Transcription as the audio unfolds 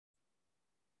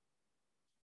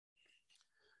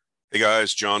Hey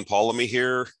guys, John Polemy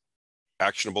here,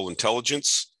 Actionable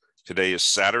Intelligence. Today is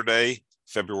Saturday,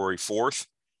 February 4th,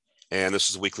 and this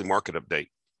is a weekly market update.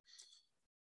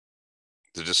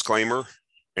 The disclaimer,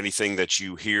 anything that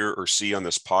you hear or see on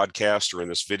this podcast or in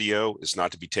this video is not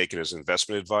to be taken as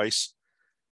investment advice.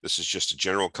 This is just a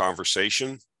general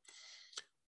conversation.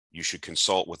 You should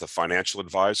consult with a financial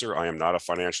advisor. I am not a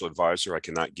financial advisor. I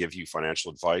cannot give you financial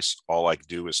advice. All I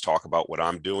do is talk about what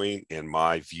I'm doing and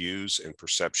my views and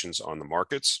perceptions on the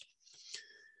markets.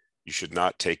 You should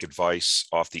not take advice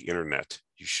off the internet.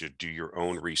 You should do your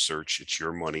own research. It's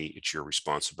your money. It's your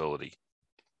responsibility.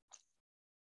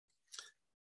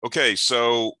 Okay,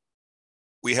 so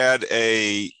we had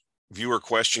a viewer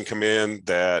question come in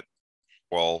that,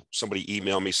 well, somebody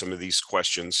emailed me some of these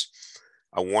questions.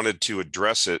 I wanted to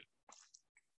address it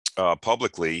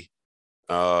publicly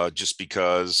just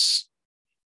because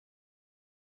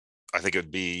I think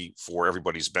it'd be for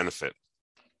everybody's benefit.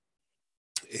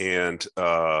 And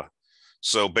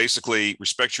so basically,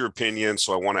 respect your opinion.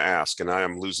 So I want to ask, and I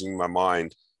am losing my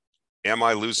mind. Am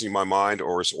I losing my mind,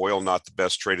 or is oil not the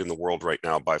best trade in the world right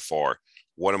now by far?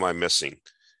 What am I missing?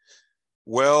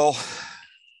 Well,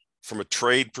 from a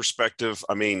trade perspective,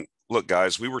 I mean, look,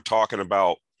 guys, we were talking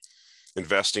about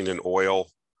investing in oil.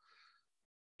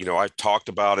 You know, I talked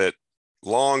about it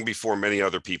long before many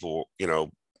other people. You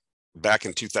know, back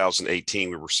in 2018,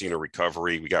 we were seeing a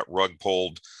recovery. We got rug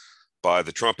pulled by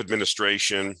the Trump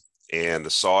administration and the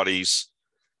Saudis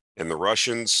and the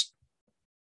Russians.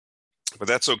 But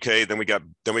that's okay. Then we got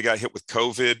hit with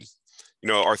COVID. You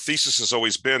know, our thesis has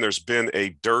always been there's been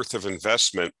a dearth of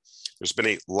investment. There's been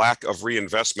a lack of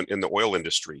reinvestment in the oil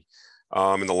industry.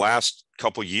 In the last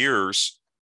couple of years,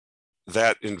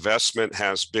 that investment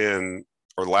has been,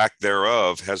 or lack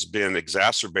thereof, has been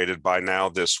exacerbated by now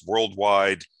this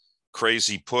worldwide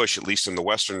crazy push, at least in the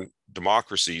Western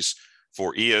democracies,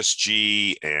 for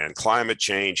ESG and climate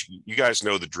change. You guys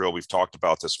know the drill. We've talked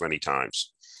about this many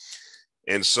times.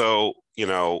 And so, you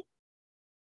know,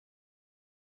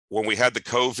 when we had the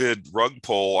COVID rug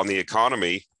pull on the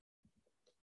economy,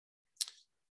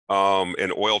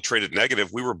 and oil traded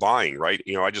negative, we were buying, right?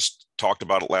 You know, I just talked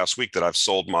about it last week that I've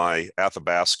sold my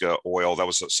Athabasca oil. That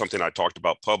was something I talked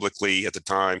about publicly at the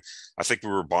time. I think we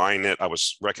were buying it. I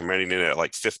was recommending it at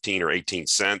like 15 or 18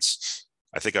 cents.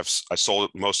 I think I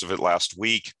sold most of it last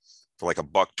week for like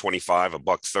 $1.25,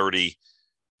 $1.30.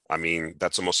 I mean,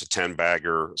 that's almost a 10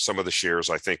 bagger. Some of the shares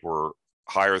I think were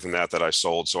higher than that I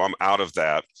sold. So I'm out of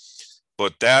that.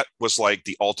 But that was like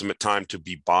the ultimate time to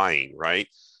be buying, right?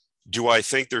 Do I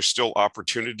think there's still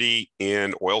opportunity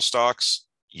in oil stocks?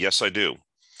 Yes, I do.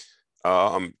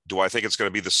 Do I think it's going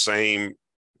to be the same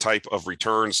type of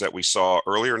returns that we saw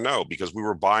earlier? No, because we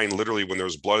were buying literally when there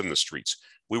was blood in the streets.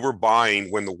 We were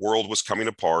buying when the world was coming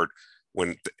apart,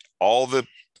 when all the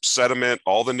sentiment,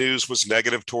 all the news was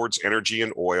negative towards energy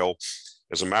and oil.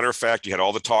 As a matter of fact, you had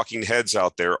all the talking heads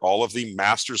out there, all of the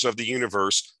masters of the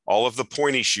universe, all of the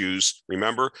pointy shoes.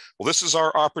 Remember, well, this is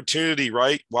our opportunity,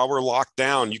 right? While we're locked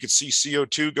down, you could see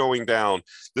CO2 going down.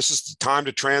 This is the time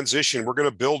to transition. We're going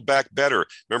to build back better.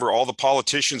 Remember all the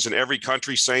politicians in every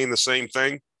country saying the same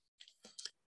thing?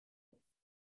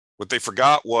 What they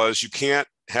forgot was you can't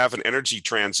have an energy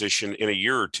transition in a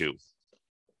year or two.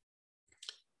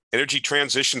 Energy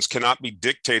transitions cannot be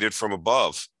dictated from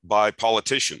above by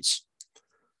politicians.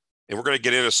 And we're going to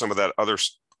get into some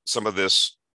of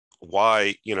this,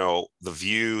 why, you know, the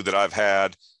view that I've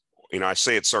had, you know, I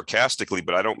say it sarcastically,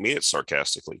 but I don't mean it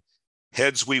sarcastically.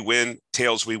 Heads we win,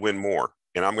 tails we win more.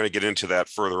 And I'm going to get into that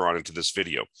further on into this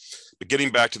video. But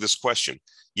getting back to this question,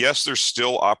 yes, there's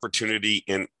still opportunity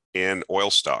in oil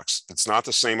stocks. It's not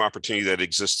the same opportunity that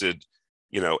existed,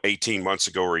 you know, 18 months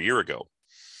ago or a year ago.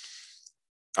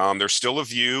 There's still a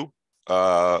view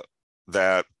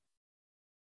that,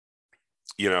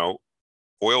 you know,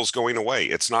 oil's going away.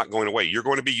 It's not going away. You're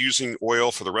going to be using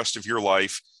oil for the rest of your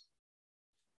life.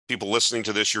 People listening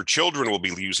to this, your children will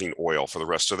be using oil for the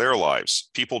rest of their lives.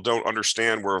 People don't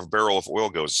understand where a barrel of oil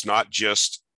goes. It's not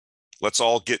just, let's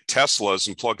all get Teslas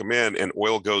and plug them in and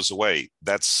oil goes away.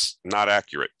 That's not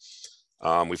accurate.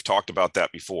 We've talked about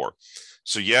that before.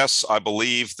 So yes, I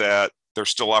believe that there's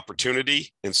still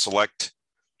opportunity in select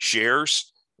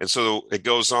shares. And so it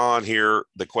goes on here,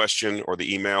 the question or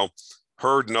the email.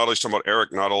 Heard Nuttall, talking about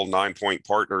Eric Nuttall, 9 Point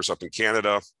Partners up in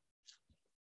Canada,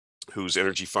 whose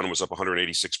energy fund was up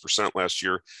 186% last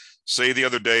year, say the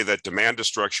other day that demand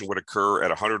destruction would occur at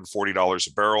 $140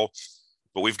 a barrel.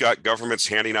 But we've got governments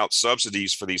handing out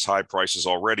subsidies for these high prices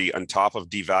already on top of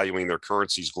devaluing their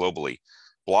currencies globally,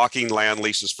 blocking land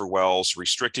leases for wells,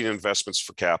 restricting investments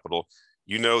for capital.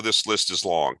 You know, this list is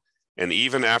long. And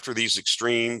even after these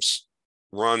extremes,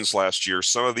 runs last year,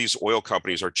 some of these oil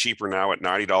companies are cheaper now at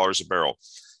 $90 a barrel.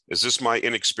 Is this my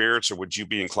inexperience, or would you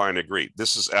be inclined to agree?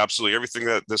 This is absolutely everything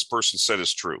that this person said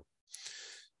is true.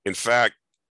 In fact,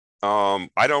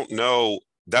 I don't know.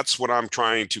 That's what I'm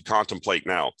trying to contemplate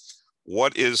now.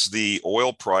 What is the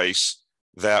oil price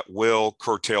that will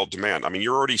curtail demand? I mean,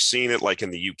 you're already seeing it like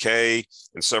in the UK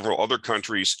and several other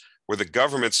countries where the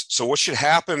governments. So what should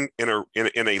happen in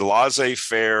a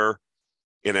laissez-faire,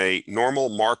 in a normal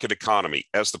market economy,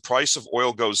 as the price of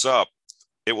oil goes up,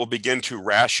 it will begin to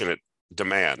ration it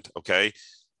demand. Okay.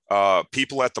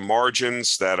 People at the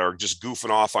margins that are just goofing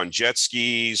off on jet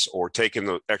skis or taking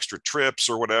the extra trips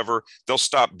or whatever, they'll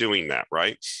stop doing that,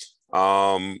 right?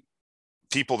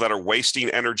 People that are wasting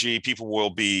energy, people will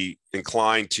be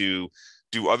inclined to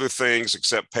do other things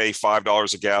except pay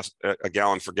 $5 a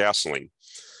gallon for gasoline.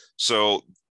 So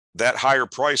that higher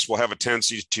price will have a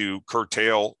tendency to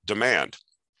curtail demand.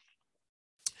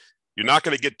 You're not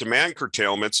going to get demand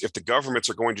curtailments if the governments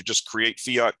are going to just create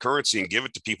fiat currency and give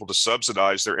it to people to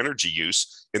subsidize their energy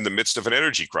use in the midst of an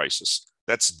energy crisis.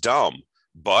 That's dumb.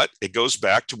 But it goes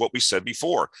back to what we said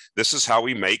before. This is how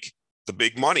we make the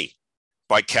big money,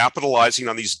 by capitalizing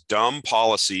on these dumb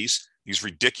policies, these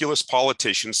ridiculous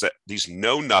politicians, that these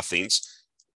know-nothings.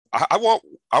 I want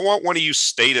one of you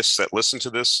statists that listen to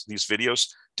these videos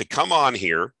to come on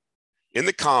here in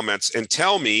the comments and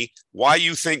tell me why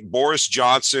you think Boris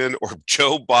Johnson or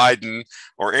Joe Biden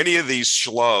or any of these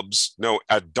schlubs know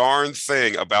a darn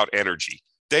thing about energy.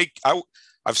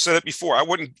 I've said it before.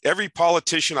 Every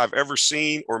politician I've ever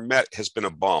seen or met has been a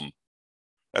bum.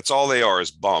 That's all they are,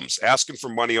 is bums, asking for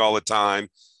money all the time,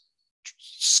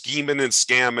 scheming and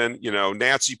scamming,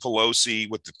 Nancy Pelosi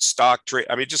with the stock trade.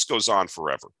 I mean, it just goes on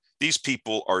forever. These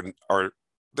people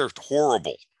they're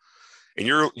horrible. And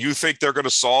you think they're going to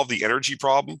solve the energy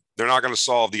problem? They're not going to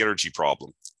solve the energy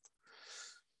problem.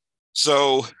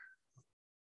 So,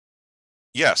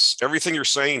 yes, everything you're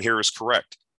saying here is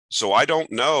correct. So I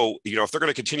don't know, if they're going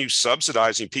to continue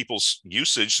subsidizing people's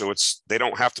usage so they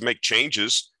don't have to make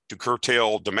changes to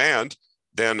curtail demand,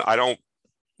 then I don't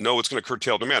know it's going to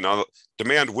curtail demand. Now,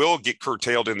 demand will get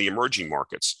curtailed in the emerging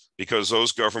markets because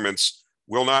those governments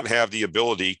will not have the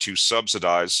ability to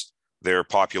subsidize their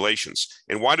populations.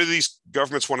 And why do these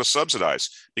governments want to subsidize?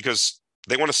 Because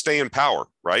they want to stay in power,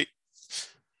 right?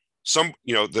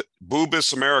 The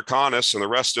Bubis Americanus and the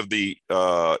rest of the,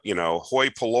 hoi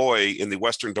polloi in the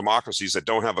Western democracies that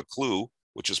don't have a clue,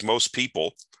 which is most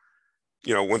people,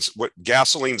 what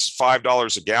gasoline's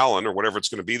 $5 a gallon or whatever it's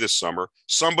going to be this summer,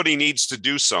 somebody needs to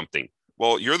do something.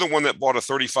 Well, you're the one that bought a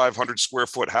 3,500 square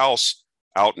foot house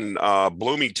out in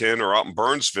Bloomington or out in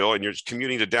Burnsville, and you're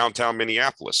commuting to downtown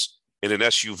Minneapolis in an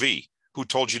SUV. Who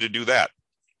told you to do that?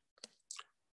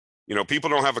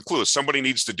 People don't have a clue. Somebody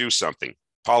needs to do something.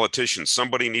 Politicians,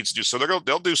 somebody needs to do. So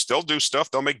they'll do stuff.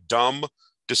 They'll make dumb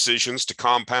decisions to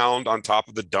compound on top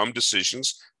of the dumb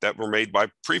decisions that were made by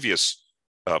previous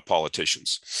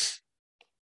politicians.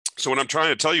 So what I'm trying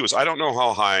to tell you is I don't know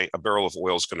how high a barrel of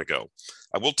oil is going to go.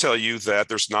 I will tell you that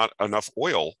there's not enough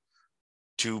oil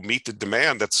to meet the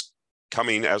demand that's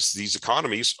coming as these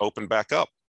economies open back up.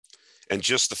 And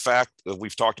just the fact that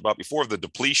we've talked about before, the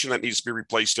depletion that needs to be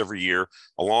replaced every year,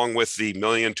 along with the 1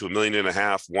 million to 1.5 million,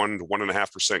 1 to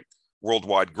 1.5%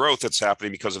 worldwide growth that's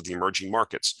happening because of the emerging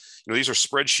markets. These are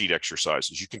spreadsheet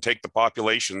exercises. You can take the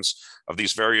populations of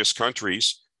these various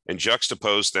countries and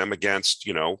juxtapose them against,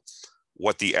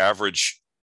 what the average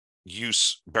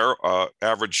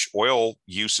average oil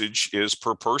usage is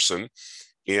per person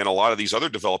in a lot of these other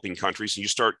developing countries, and you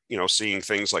start, seeing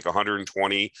things like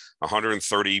 120,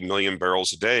 130 million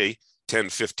barrels a day, 10,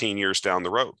 15 years down the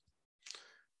road.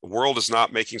 The world is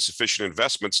not making sufficient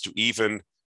investments to even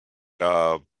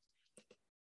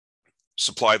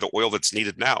supply the oil that's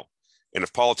needed now. And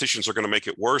if politicians are going to make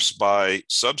it worse by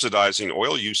subsidizing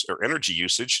oil use or energy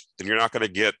usage, then you're not going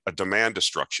to get a demand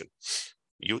destruction,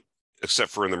 except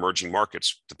for in the emerging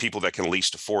markets, the people that can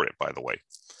least afford it, by the way.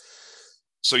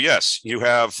 So yes, you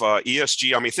have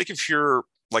ESG. I mean, think if you're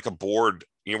like a board,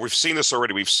 we've seen this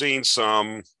already. We've seen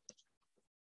some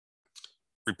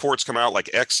reports come out like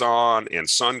Exxon and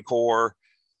Suncor.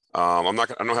 I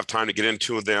don't have time to get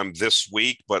into them this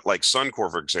week, but like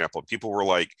Suncor, for example, people were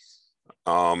like,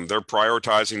 they're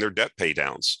prioritizing their debt pay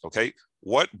downs. Okay.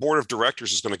 What board of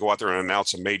directors is going to go out there and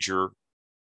announce a major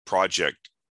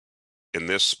project in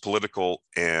this political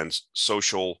and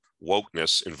social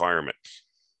wokeness environment?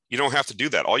 You don't have to do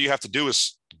that. All you have to do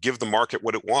is give the market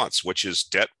what it wants, which is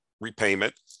debt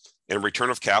repayment and return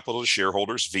of capital to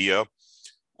shareholders via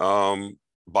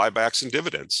buybacks and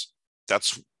dividends.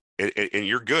 And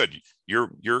you're good.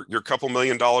 your couple $1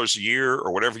 million a year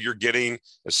or whatever you're getting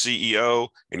as CEO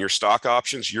and your stock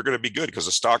options, you're going to be good because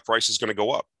the stock price is going to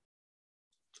go up.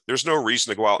 There's no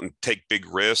reason to go out and take big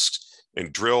risks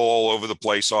and drill all over the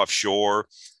place offshore,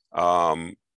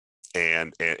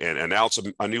 and announce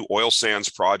a new oil sands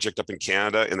project up in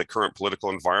Canada in the current political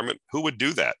environment. Who would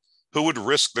do that? Who would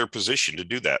risk their position to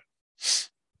do that?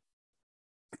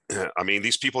 I mean,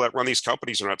 these people that run these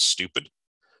companies are not stupid.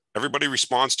 Everybody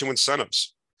responds to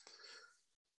incentives.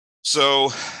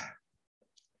 So,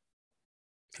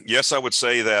 yes, I would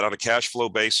say that on a cash flow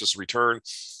basis return,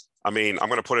 I mean, I'm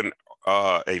going to put in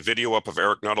a video up of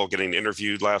Eric Nuttall getting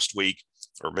interviewed last week,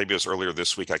 or maybe it was earlier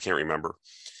this week, I can't remember.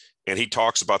 And he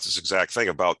talks about this exact thing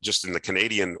about just in the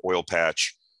Canadian oil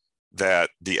patch, that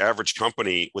the average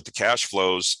company with the cash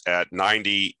flows at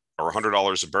 90 or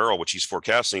 $100 a barrel, which he's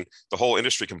forecasting, the whole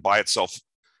industry can buy itself,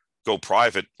 go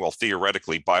private, well,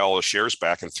 theoretically, buy all the shares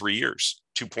back in 3 years,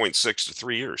 2.6 to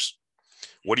 3 years.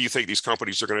 What do you think these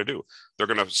companies are going to do? They're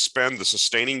going to spend the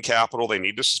sustaining capital they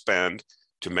need to spend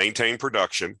to maintain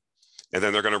production, and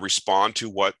then they're going to respond to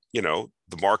what, you know,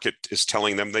 the market is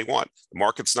telling them they want. The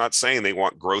market's not saying they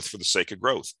want growth for the sake of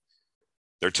growth.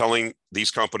 They're telling these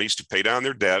companies to pay down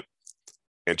their debt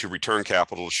and to return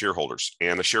capital to shareholders,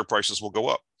 and the share prices will go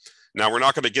up. Now, we're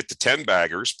not going to get to 10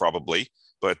 baggers probably,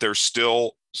 but there's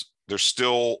still,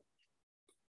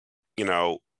 you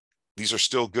know, these are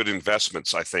still good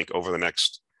investments, I think, over the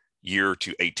next year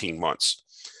to 18 months.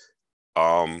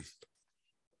 I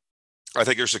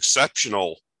think there's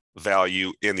exceptional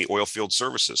value in the oil field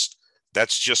services.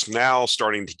 That's just now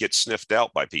starting to get sniffed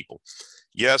out by people.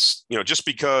 Yes, you know, just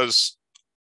because,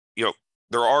 you know,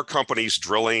 there are companies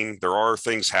drilling, there are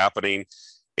things happening,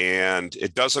 and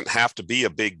it doesn't have to be a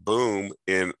big boom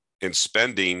in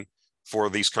spending for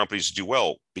these companies to do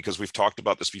well, because we've talked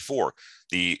about this before.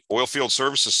 The oil field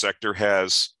services sector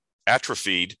has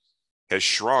atrophied, has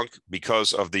shrunk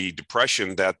because of the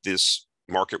depression that this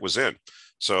market was in.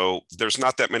 So there's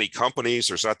not that many companies,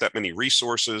 there's not that many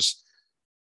resources.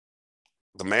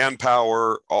 The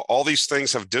manpower, all these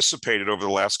things have dissipated over the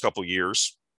last couple of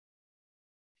years.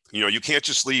 You know, you can't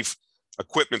just leave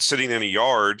equipment sitting in a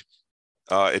yard.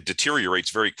 It deteriorates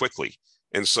very quickly.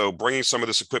 And so bringing some of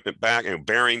this equipment back, and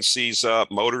bearings seize up,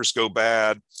 motors go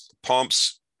bad,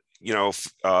 pumps, you know,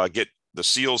 get the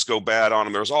seals go bad on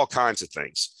them. There's all kinds of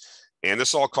things. And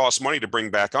this all costs money to bring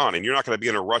back on. And you're not going to be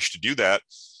in a rush to do that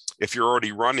if you're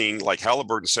already running, like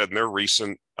Halliburton said in their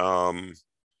recent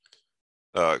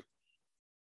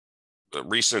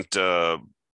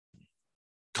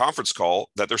conference call,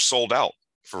 that they're sold out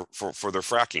for their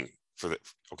fracking.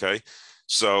 Okay.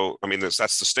 So, I mean, that's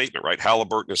the statement, right?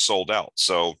 Halliburton is sold out.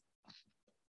 So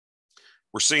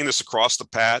we're seeing this across the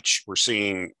patch. We're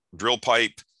seeing drill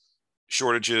pipe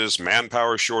shortages,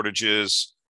 manpower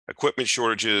shortages, equipment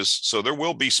shortages. So there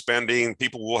will be spending.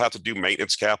 People will have to do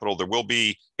maintenance capital. There will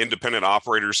be independent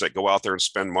operators that go out there and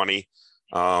spend money,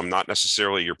 not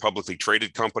necessarily your publicly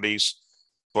traded companies.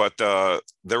 But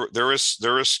there is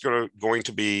going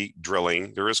to be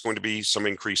drilling. There is going to be some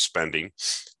increased spending.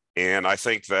 And I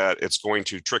think that it's going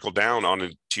to trickle down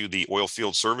onto the oil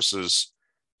field services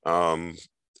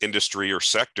industry or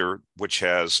sector, which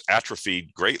has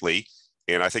atrophied greatly.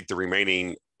 And I think the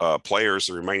remaining players,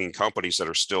 the remaining companies that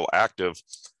are still active,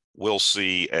 will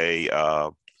see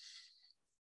the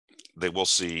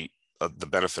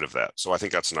benefit of that. So I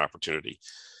think that's an opportunity.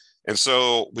 And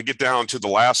so we get down to the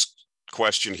last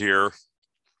question here.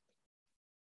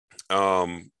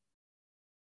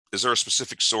 Is there a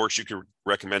specific source you could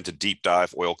recommend to deep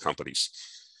dive oil companies?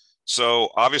 So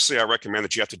obviously I recommend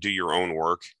that you have to do your own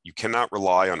work. You cannot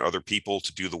rely on other people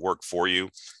to do the work for you.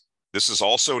 This is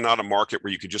also not a market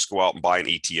where you could just go out and buy an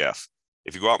ETF.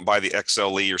 If you go out and buy the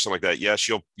XLE or something like that, yes,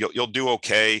 you'll do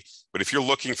okay. But if you're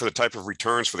looking for the type of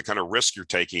returns for the kind of risk you're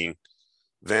taking,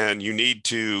 then you need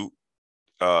to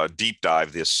deep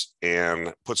dive this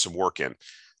and put some work in.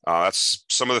 That's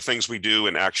some of the things we do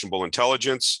in Actionable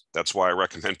Intelligence. That's why I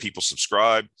recommend people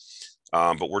subscribe.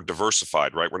 But we're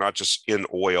diversified, right? We're not just in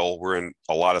oil. We're in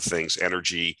a lot of things,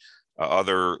 energy,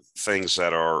 other things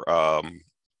that are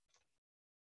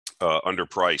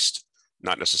underpriced,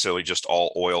 not necessarily just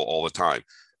all oil all the time.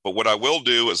 But what I will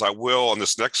do is on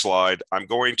this next slide, I'm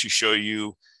going to show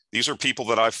you, these are people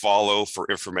that I follow for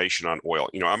information on oil.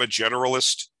 You know, I'm a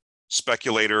generalist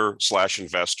speculator /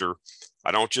 investor.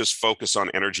 I don't just focus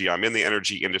on energy. I'm in the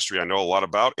energy industry. I know a lot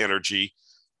about energy,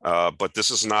 but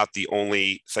this is not the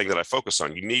only thing that I focus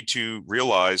on. You need to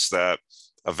realize that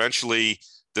eventually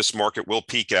this market will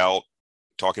peak out,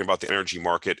 talking about the energy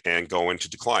market, and go into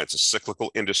decline. It's a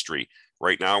cyclical industry.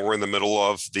 Right now, we're in the middle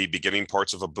of the beginning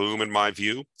parts of a boom, in my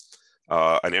view.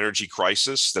 an energy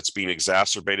crisis that's being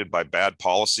exacerbated by bad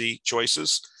policy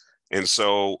choices. And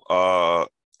so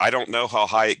I don't know how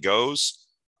high it goes.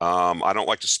 I don't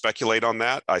like to speculate on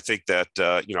that. I think that,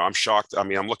 I'm shocked. I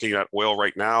mean, I'm looking at oil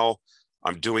right now.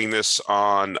 I'm doing this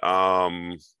on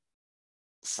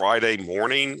Friday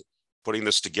morning, putting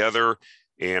this together,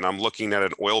 and I'm looking at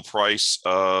an oil price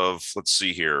of, let's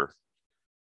see here,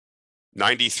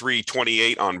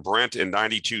 93.28 on Brent and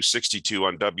 92.62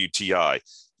 on WTI.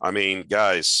 I mean,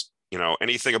 guys,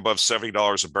 anything above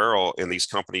 $70 a barrel in these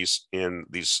companies, in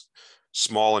these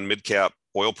small and mid-cap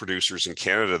oil producers in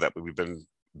Canada that we've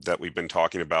been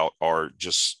talking about, are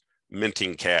just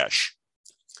minting cash.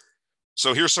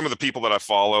 So here's some of the people that I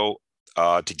follow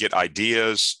to get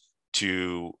ideas.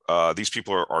 These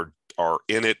people are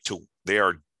in it. They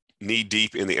are knee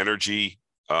deep in the energy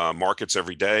markets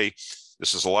every day.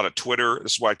 This is a lot of Twitter.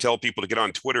 This is why I tell people to get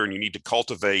on Twitter, and you need to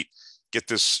cultivate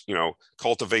this,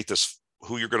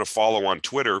 who you're going to follow on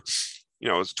Twitter.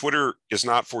 Twitter is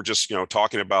not for just,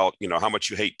 talking about, how much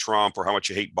you hate Trump or how much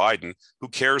you hate Biden. Who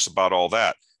cares about all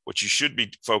that? What you should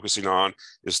be focusing on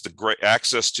is the great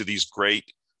access to these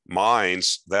great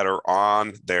minds that are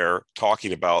on there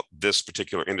talking about this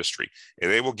particular industry.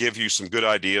 And they will give you some good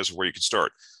ideas where you can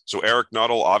start. So Eric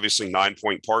Nuttall, obviously 9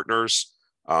 Point Partners.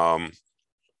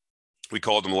 We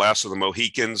called them last of the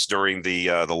Mohicans during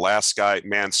the last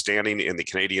man standing in the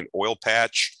Canadian oil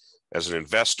patch as an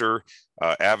investor,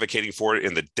 advocating for it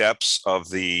in the depths of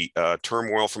the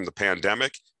turmoil from the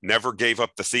pandemic, never gave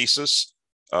up the thesis,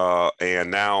 and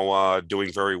now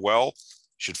doing very well.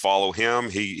 Should follow him.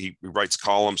 He writes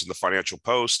columns in the Financial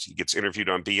Post. He gets interviewed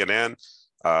on BNN.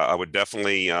 I would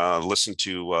definitely listen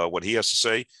to what he has to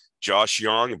say. Josh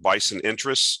Young, Bison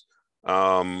Interests,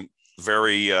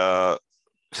 very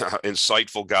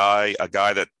insightful guy, a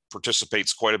guy that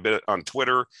participates quite a bit on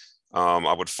Twitter.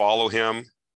 I would follow him.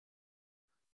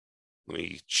 Let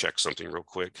me check something real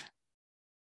quick.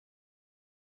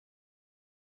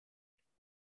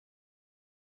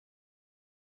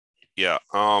 Yeah.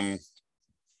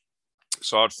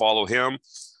 So I'd follow him.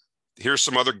 Here's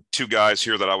some other 2 guys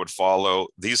here that I would follow.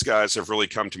 These guys have really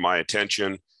come to my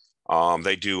attention.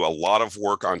 They do a lot of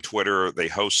work on Twitter. They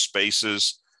host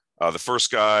spaces. The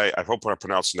first guy, I hope I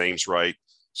pronounced names right,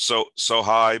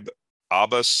 Sohaib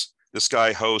Abbas. This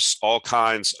guy hosts all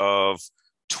kinds of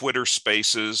Twitter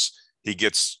spaces. He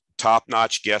gets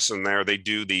top-notch guests in there. They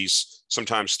do these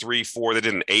sometimes 3, 4. They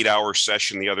did an 8-hour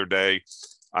session the other day.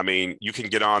 I mean, you can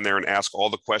get on there and ask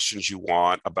all the questions you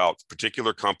want about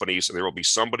particular companies, and there will be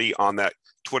somebody on that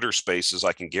Twitter spaces.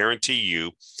 I can guarantee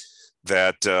you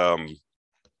that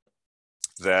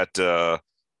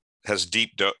has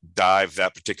deep dive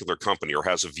that particular company or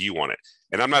has a view on it.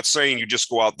 And I'm not saying you just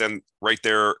go out then right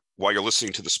there while you're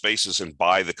listening to the spaces and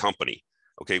buy the company.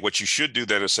 Okay, what you should do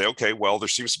then is say, okay, well, there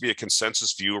seems to be a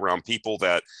consensus view around people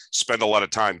that spend a lot of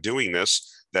time doing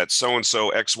this, that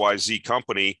so-and-so XYZ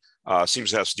company seems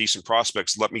to have decent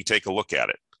prospects. Let me take a look at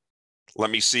it.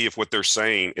 Let me see if what they're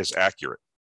saying is accurate.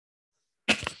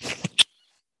 Excuse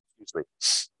me.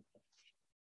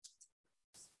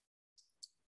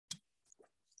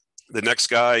 The next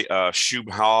guy,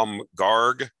 Shubham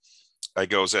Garg,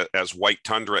 goes as White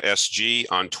Tundra SG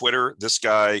on Twitter. This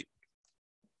guy,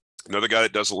 another guy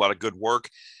that does a lot of good work.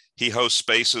 He hosts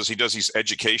spaces. He does these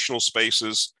educational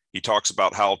spaces. He talks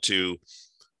about how to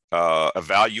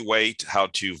evaluate, how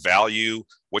to value,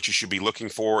 what you should be looking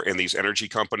for in these energy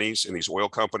companies, in these oil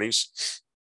companies.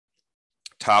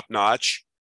 Top notch.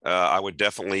 I would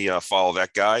definitely follow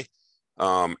that guy.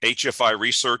 HFI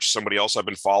Research, somebody else I've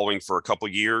been following for a couple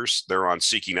of years. They're on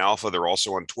Seeking Alpha. They're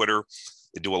also on Twitter.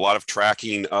 They do a lot of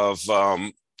tracking of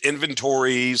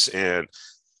inventories and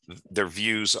their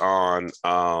views on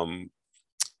the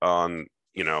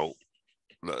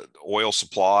oil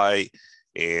supply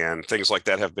and things like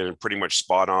that have been pretty much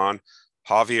spot on.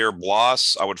 Javier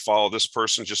Blas, I would follow this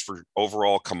person just for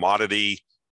overall commodity.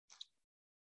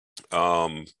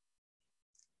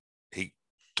 He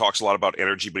talks a lot about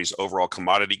energy, but he's overall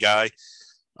commodity guy.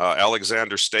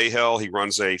 Alexander Stahel, he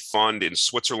runs a fund in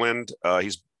Switzerland.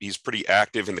 He's pretty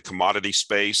active in the commodity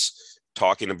space,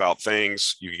 talking about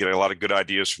things. You can get a lot of good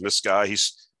ideas from this guy.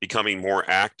 He's becoming more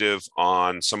active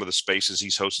on some of the spaces.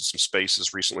 He's hosted some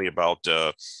spaces recently about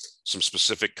some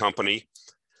specific company.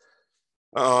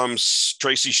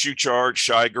 Tracy Shuchard,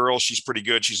 Shy Girl, she's pretty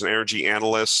good. She's an energy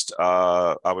analyst.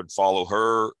 I would follow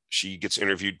her. She gets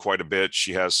interviewed quite a bit.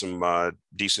 She has some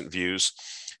decent views.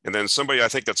 And then somebody I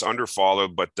think that's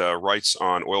underfollowed, but writes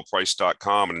on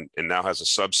oilprice.com and now has a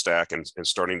Substack and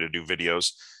starting to do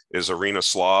videos is Irina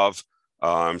Slav.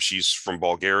 She's from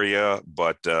Bulgaria,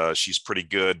 but she's pretty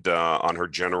good on her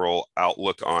general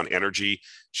outlook on energy.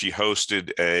 She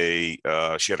hosted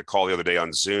she had a call the other day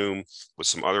on Zoom with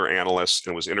some other analysts,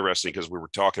 and it was interesting because we were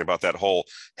talking about that whole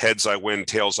heads I win,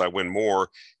 tails I win more,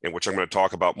 and which I'm going to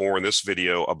talk about more in this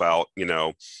video about,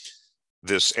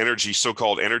 this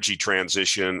so-called energy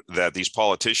transition that these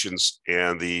politicians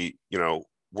and the,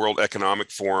 World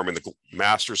Economic Forum and the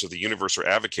masters of the universe are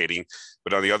advocating.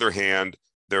 But on the other hand,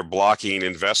 they're blocking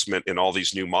investment in all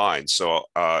these new mines. So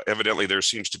evidently there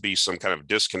seems to be some kind of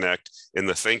disconnect in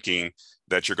the thinking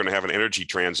that you're going to have an energy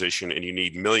transition and you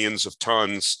need millions of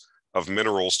tons of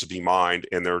minerals to be mined,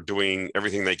 and they're doing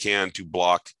everything they can to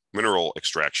block mineral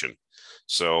extraction.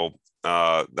 So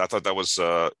I thought that was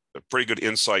pretty good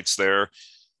insights there.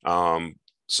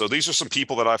 So these are some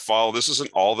people that I follow. This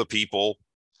isn't all the people,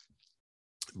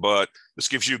 but this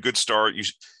gives you a good start.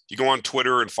 You go on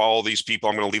Twitter and follow these people.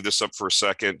 I'm going to leave this up for a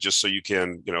second just so you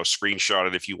can, screenshot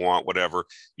it if you want, whatever.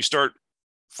 You start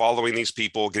following these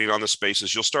people, getting on the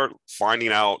spaces, you'll start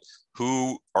finding out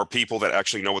who are people that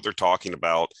actually know what they're talking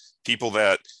about, people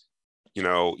that,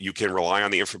 you can rely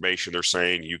on the information they're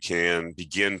saying. You can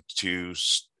begin to,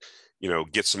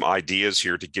 get some ideas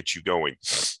here to get you going.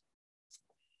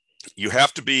 You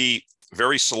have to be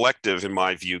very selective, in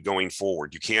my view, going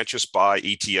forward. You can't just buy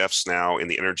ETFs now in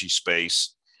the energy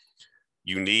space.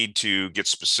 You need to get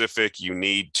specific. You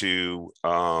need to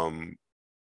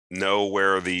know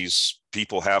where these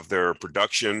people have their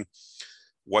production,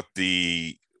 what's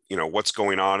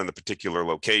going on in the particular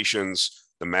locations,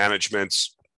 the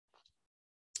managements.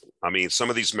 I mean, some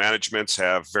of these managements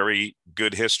have very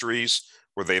good histories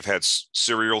where they've had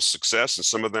serial success, and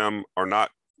some of them are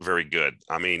not very good.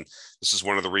 I mean, this is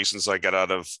one of the reasons I got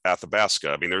out of Athabasca.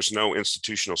 I mean, there's no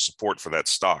institutional support for that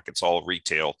stock. It's all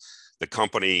retail. The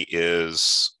company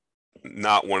is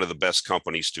not one of the best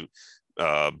companies to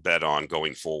bet on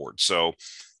going forward. So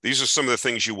these are some of the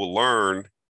things you will learn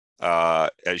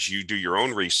as you do your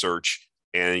own research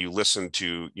and you listen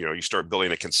to, you start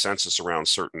building a consensus around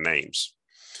certain names.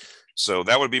 So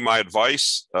that would be my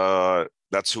advice.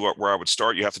 That's where I would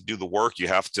start. You have to do the work. You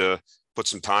have to put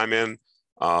some time in.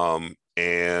 I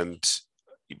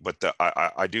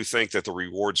do think that the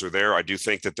rewards are there. I do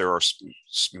think that there are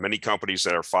many companies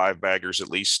that are five baggers at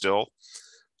least still.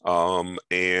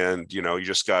 And you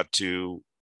just got to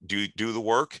do the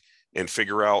work and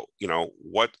figure out,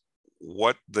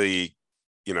 what the,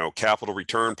 capital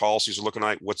return policies are looking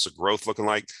like. What's the growth looking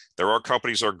like? There are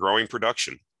companies that are growing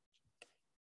production.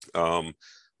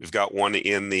 We've got one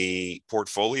in the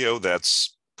portfolio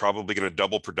that's probably going to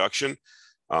double production.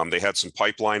 They had some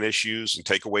pipeline issues and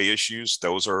takeaway issues.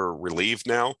 Those are relieved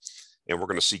now, and we're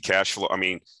going to see cash flow. I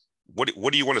mean, what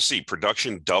do you want to see?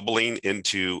 Production doubling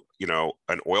into,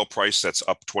 an oil price that's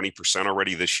up 20%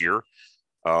 already this year.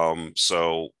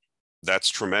 So that's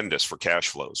tremendous for cash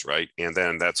flows, right? And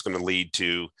then that's going to lead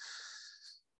to,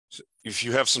 if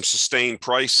you have some sustained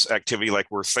price activity like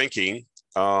we're thinking,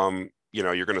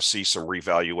 you're going to see some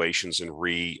revaluations and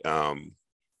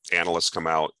analysts come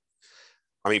out.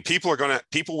 I mean, people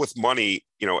with money,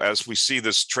 as we see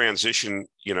this transition,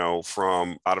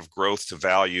 from out of growth to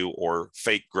value or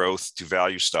fake growth to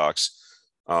value stocks,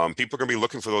 people are going to be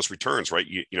looking for those returns, right?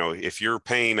 If you're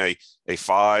paying a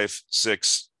 5,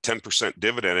 6, 10%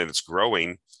 dividend and it's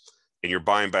growing and you're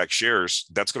buying back shares,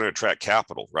 that's going to attract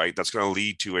capital, right? That's going to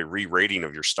lead to a re-rating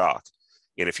of your stock.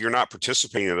 And if you're not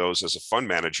participating in those as a fund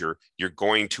manager, you're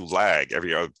going to lag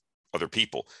every other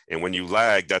people. And when you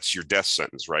lag, that's your death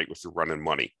sentence, right? If you're running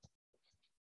money.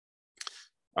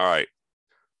 All right.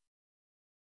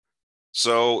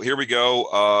 So here we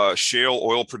go. Shale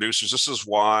oil producers. This is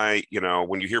why,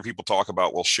 when you hear people talk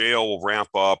about, well, shale will ramp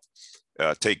up,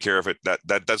 take care of it.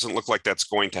 That doesn't look like that's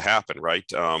going to happen, right?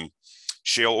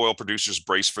 Shale oil producers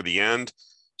brace for the end.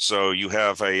 So you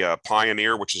have a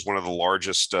Pioneer, which is one of the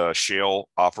largest shale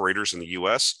operators in the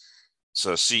U.S.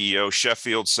 So CEO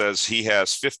Sheffield says he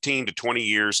has 15 to 20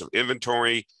 years of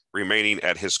inventory remaining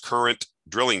at his current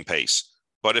drilling pace.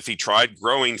 But if he tried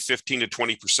growing 15 to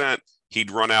 20%, he'd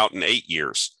run out in 8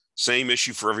 years. Same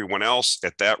issue for everyone else.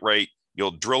 At that rate,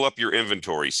 you'll drill up your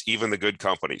inventories, even the good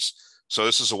companies. So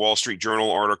this is a Wall Street Journal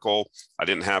article. I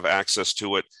didn't have access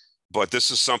to it, but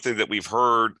this is something that we've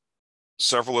heard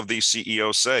several of these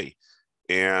CEOs say.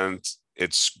 And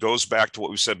it goes back to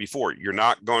what we said before. You're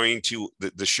not going to,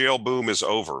 the shale boom is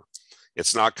over.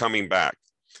 It's not coming back.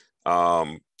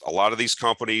 A lot of these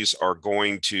companies are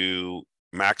going to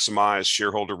maximize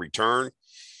shareholder return.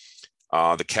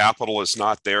 The capital is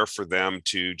not there for them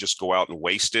to just go out and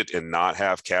waste it and not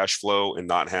have cash flow and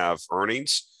not have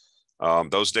earnings.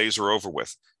 Those days are over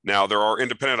with. Now, there are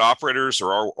independent operators.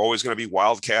 There are always going to be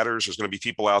wildcatters. There's going to be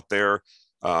people out there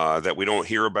that we don't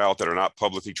hear about that are not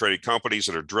publicly traded companies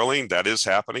that are drilling. That is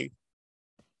happening.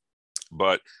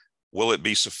 But will it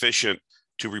be sufficient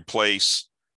to replace?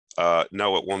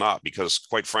 No, it will not, because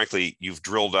quite frankly, you've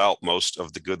drilled out most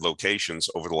of the good locations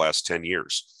over the last 10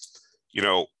 years. You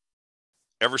know,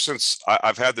 ever since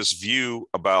I've had this view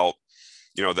about,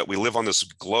 you know, that we live on this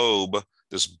globe,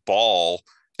 this ball,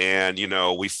 and, you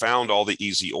know, we found all the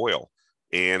easy oil.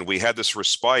 And we had this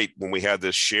respite when we had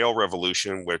this shale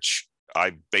revolution, which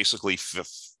I basically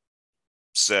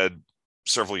said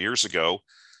several years ago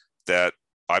that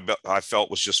I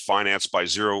felt was just financed by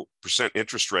 0%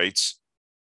 interest rates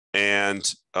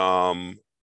and,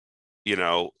 you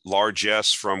know,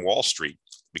 largesse from Wall Street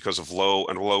because of low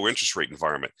interest rate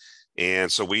environment.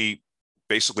 And so we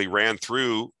basically ran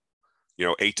through, you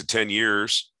know, 8 to 10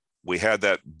 years. We had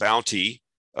that bounty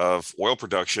of oil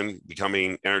production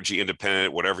becoming energy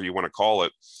independent, whatever you want to call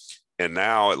it. And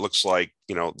now it looks like,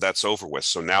 you know, that's over with.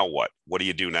 So now what? What do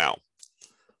you do now?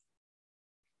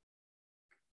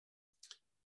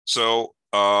 So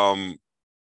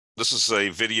this is a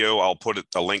video. I'll put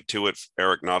a link to it.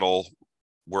 Eric Nuttall.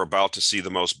 We're about to see the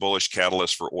most bullish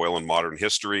catalyst for oil in modern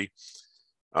history.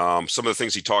 Some of the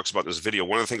things he talks about in this video.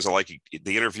 One of the things I like,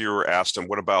 the interviewer asked him,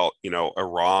 what about, you know,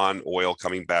 Iran oil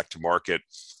coming back to market?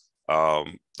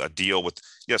 A deal with,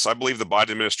 yes, I believe the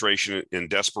Biden administration in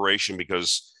desperation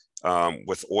because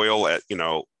with oil at, you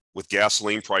know, with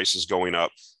gasoline prices going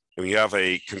up, and we have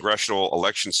a congressional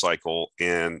election cycle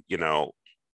in, you know,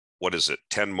 what is it,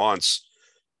 10 months.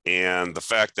 And the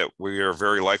fact that we are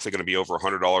very likely going to be over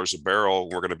 $100 a barrel,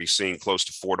 we're going to be seeing close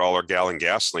to $4 gallon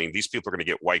gasoline. These people are going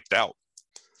to get wiped out.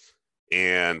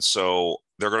 And so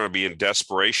they're going to be in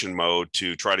desperation mode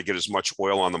to try to get as much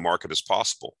oil on the market as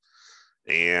possible.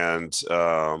 And,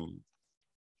 you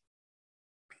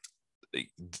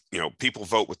know, people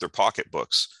vote with their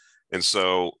pocketbooks. And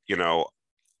so, you know,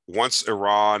 once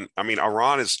Iran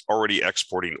is already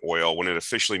exporting oil when it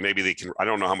officially, maybe they can, I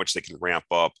don't know how much they can ramp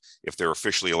up if they're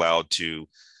officially allowed to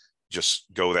just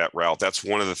go that route. That's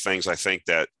one of the things I think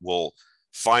that will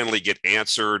finally get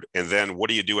answered. And then what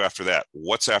do you do after that?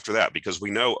 What's after that? Because we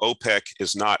know OPEC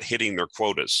is not hitting their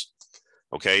quotas.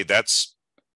 Okay. That's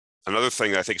another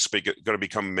thing that I think is going to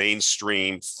become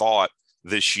mainstream thought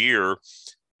this year.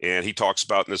 And he talks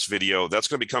about in this video, that's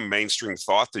going to become mainstream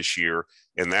thought this year.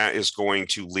 And that is going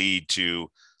to lead to,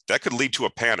 that could lead to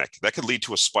a panic. That could lead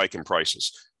to a spike in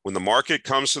prices. When the market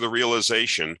comes to the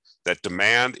realization that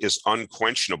demand is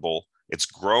unquestionable, it's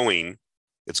growing,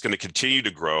 it's going to continue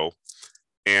to grow,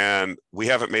 and we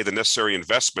haven't made the necessary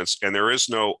investments, and there is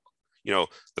no, you know,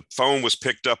 the phone was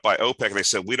picked up by OPEC and they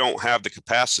said, we don't have the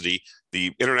capacity.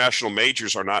 The international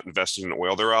majors are not investing in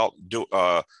oil. They're out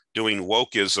doing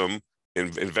wokeism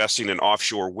and investing in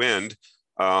offshore wind.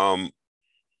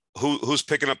 Who's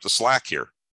picking up the slack here?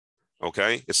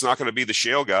 Okay. It's not going to be the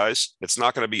shale guys. It's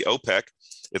not going to be OPEC.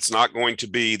 It's not going to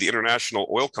be the international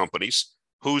oil companies.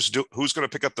 Who's going to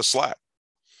pick up the slack?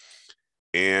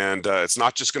 And it's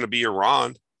not just going to be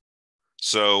Iran.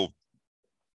 So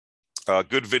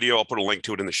good video. I'll put a link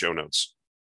to it in the show notes.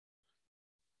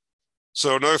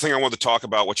 So another thing I wanted to talk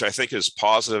about, which I think is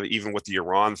positive, even with the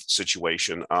Iran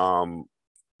situation.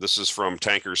 This is from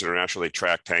Tankers International. They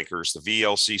track tankers. The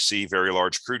VLCC, very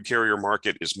large crude carrier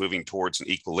market, is moving towards an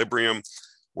equilibrium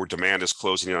where demand is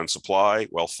closing in on supply.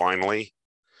 Well, finally,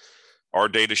 our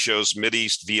data shows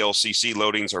Mideast VLCC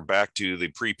loadings are back to the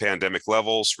pre-pandemic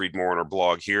levels. Read more on our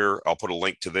blog here. I'll put a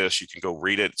link to this. You can go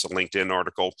read it. It's a LinkedIn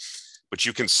article. But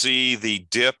you can see the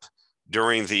dip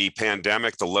during the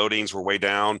pandemic. The loadings were way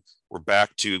down. We're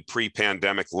back to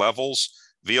pre-pandemic levels.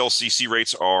 VLCC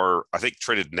rates are, I think,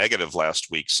 traded negative last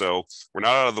week. So we're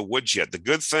not out of the woods yet. The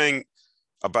good thing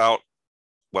about,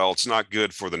 well, it's not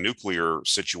good for the nuclear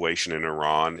situation in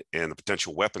Iran and the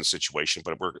potential weapon situation,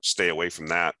 but we're going to stay away from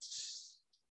that.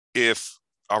 If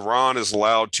Iran is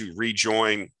allowed to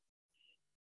rejoin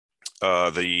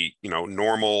the, you know,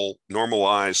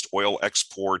 normalized oil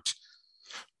export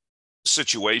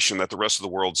situation that the rest of the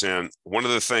world's in, one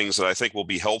of the things that I think will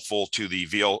be helpful to the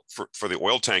for the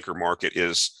oil tanker market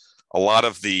is a lot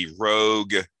of the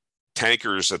rogue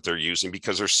tankers that they're using,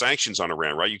 because there's sanctions on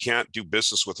Iran, right? You can't do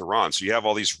business with Iran. So you have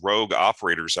all these rogue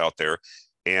operators out there.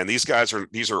 And these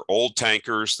are old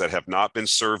tankers that have not been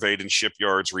surveyed in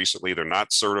shipyards recently. They're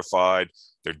not certified.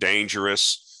 They're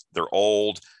dangerous. They're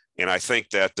old. And I think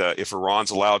that if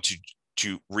Iran's allowed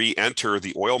to re-enter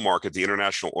the oil market, the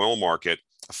international oil market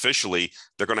officially,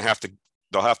 they'll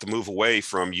have to move away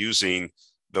from using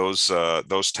those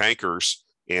tankers,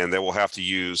 and they will have to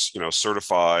use, you know,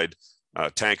 certified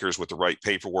tankers with the right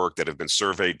paperwork that have been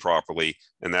surveyed properly,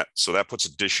 and that puts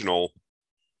additional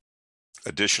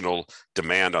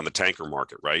demand on the tanker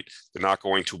market, right? They're not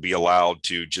going to be allowed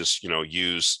to just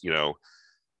use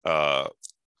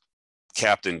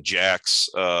Captain Jack's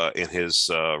and his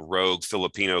rogue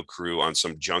Filipino crew on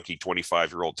some junky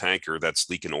 25-year-old tanker that's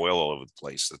leaking oil all over the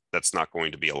place. That's not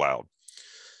going to be allowed.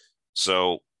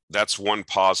 So that's one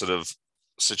positive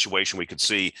situation we could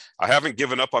see. I haven't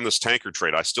given up on this tanker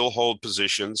trade. I still hold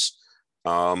positions.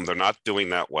 They're not doing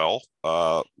that well.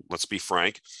 Let's be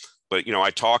frank. But,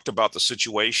 I talked about the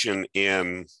situation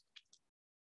in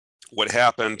what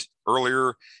happened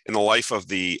earlier in the life of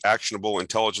the Actionable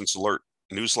Intelligence Alert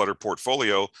newsletter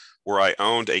portfolio, where I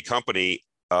owned a company,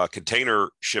 container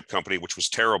ship company, which was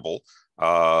terrible.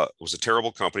 It was a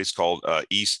terrible company. It's called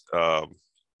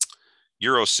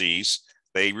Euroseas.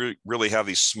 They really have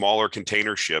these smaller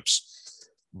container ships,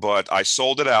 but I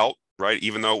sold it out, right?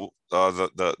 Even though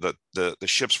the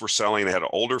ships were selling, they had an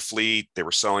older fleet, they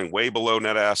were selling way below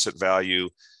net asset value,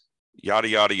 yada,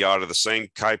 yada, yada, the same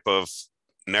type of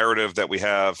narrative that we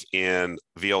have in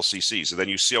VLCC. So then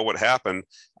you see what happened.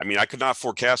 I mean, I could not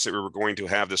forecast that we were going to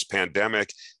have this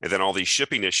pandemic and then all these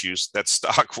shipping issues. That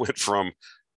stock went from,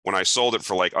 when I sold it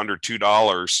for like under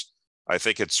 $2, I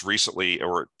think it's recently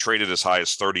or traded as high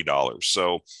as $30.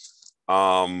 So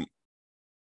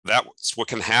that's what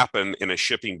can happen in a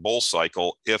shipping bull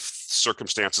cycle if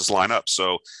circumstances line up.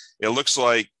 So it looks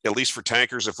like, at least for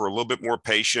tankers, if we're a little bit more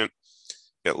patient,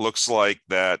 it looks like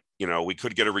that, we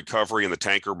could get a recovery in the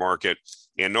tanker market,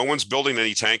 and no one's building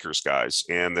any tankers, guys.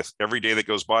 And every day that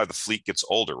goes by, the fleet gets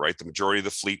older, right? The majority of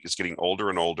the fleet is getting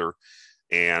older and older.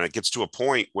 And it gets to a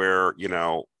point where,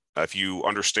 if you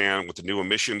understand with the new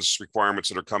emissions requirements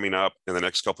that are coming up in the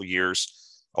next couple of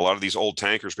years, a lot of these old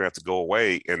tankers are going to have to go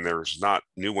away, and there's not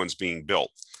new ones being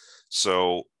built.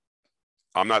 So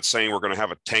I'm not saying we're going to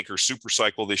have a tanker super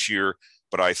cycle this year,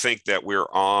 but I think that we're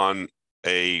on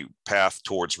a path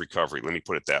towards recovery. Let me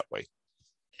put it that way.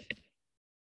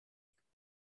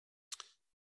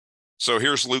 So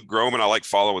here's Luke Groman. I like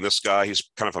following this guy. He's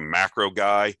kind of a macro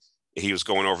guy. He was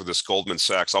going over this Goldman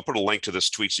Sachs. I'll put a link to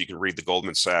this tweet so you can read the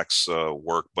Goldman Sachs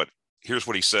work. But here's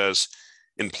what he says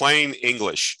in plain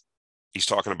English. He's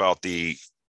talking about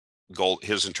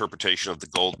his interpretation of the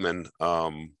Goldman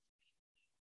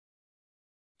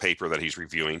paper that he's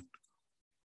reviewing.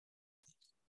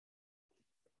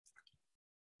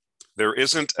 There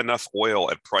isn't enough oil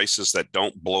at prices that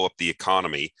don't blow up the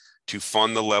economy to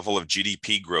fund the level of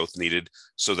GDP growth needed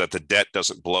so that the debt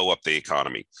doesn't blow up the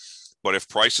economy. But if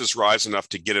prices rise enough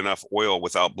to get enough oil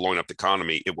without blowing up the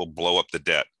economy, it will blow up the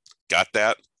debt. Got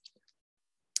that?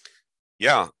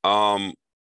 Yeah. I'm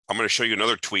going to show you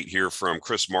another tweet here from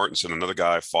Chris Martinson, another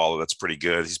guy I follow that's pretty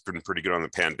good. He's been pretty good on the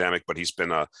pandemic, but he's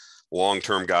been a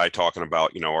long-term guy talking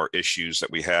about, our issues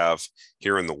that we have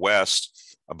here in the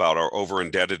West, about our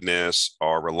over-indebtedness,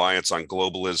 our reliance on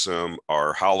globalism,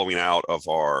 our hollowing out of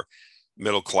our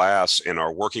middle class and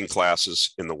our working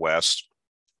classes in the West.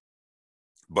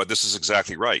 But this is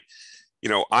exactly right.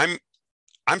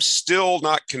 I'm still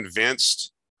not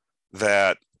convinced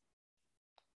that,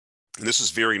 and this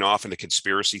is veering off into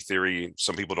conspiracy theory.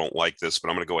 Some people don't like this, but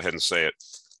I'm going to go ahead and say it.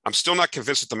 I'm still not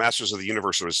convinced that the masters of the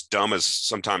universe are as dumb as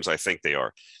sometimes I think they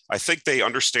are. I think they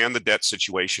understand the debt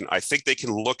situation. I think they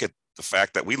can look at the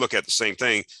fact that we look at the same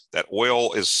thing, that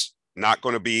oil is not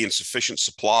going to be in sufficient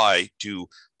supply to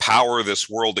power this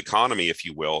world economy, if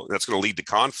you will. That's going to lead to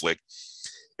conflict.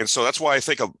 And so that's why I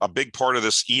think a big part of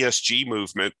this ESG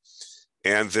movement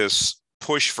and this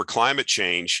push for climate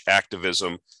change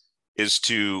activism is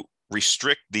to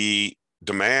restrict the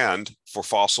demand for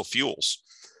fossil fuels.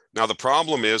 Now, the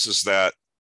problem is that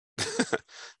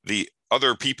the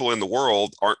other people in the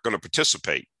world aren't going to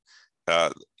participate.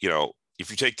 If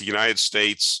you take the United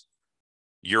States,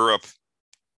 Europe,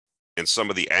 and some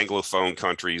of the Anglophone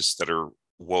countries that are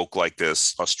woke like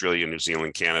this, Australia, New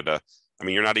Zealand, Canada, I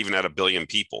mean, you're not even at 1 billion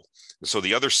people. And so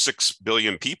the other 6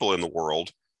 billion people in the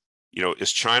world,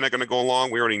 is China going to go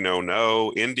along? We already know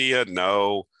no. India,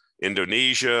 no.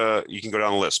 Indonesia, you can go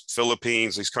down the list.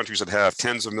 Philippines, these countries that have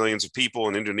tens of millions of people.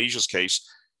 In Indonesia's case,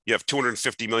 you have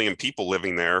 250 million people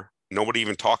living there. Nobody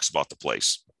even talks about the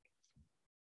place.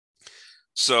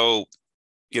 So,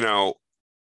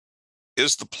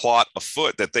 is the plot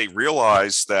afoot that they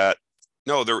realize that,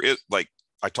 no, there is, like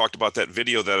I talked about that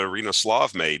video that Irina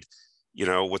Slav made,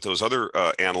 with those other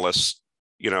analysts,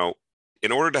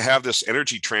 in order to have this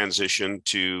energy transition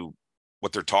to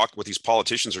what these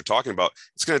politicians are talking about,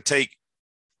 it's going to take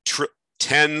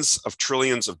tens of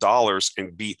trillions of dollars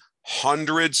and be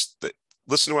hundreds,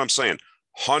 listen to what I'm saying,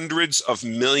 hundreds of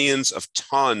millions of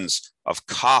tons of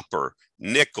copper,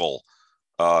 nickel,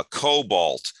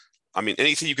 cobalt. I mean,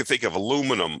 anything you can think of,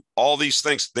 aluminum, all these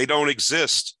things, they don't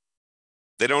exist.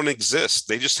 They don't exist.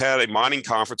 They just had a mining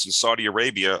conference in Saudi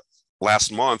Arabia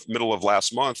last month, middle of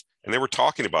last month, and they were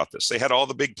talking about this. They had all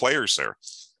the big players there.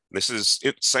 This is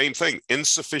it, same thing.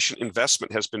 Insufficient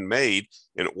investment has been made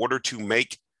in order to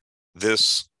make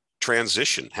this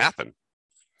transition happen.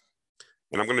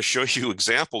 And I'm going to show you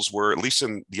examples where, at least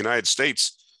in the United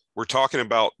States, we're talking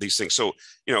about these things. So,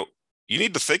 you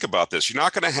need to think about this. You're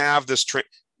not going to have this.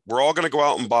 We're all going to go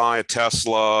out and buy a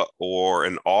Tesla or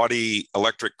an Audi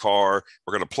electric car.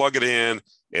 We're going to plug it in.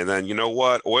 And then, you know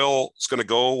what? Oil is going to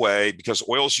go away because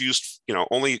oil's used,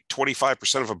 only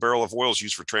 25% of a barrel of oil is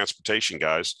used for transportation,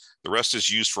 guys. The rest is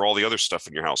used for all the other stuff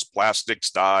in your house: plastics,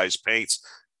 dyes, paints,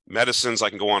 medicines. I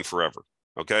can go on forever.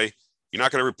 Okay. You're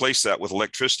not going to replace that with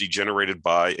electricity generated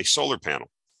by a solar panel.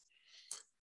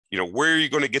 Where are you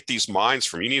going to get these mines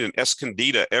from? You need an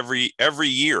escondida every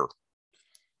year.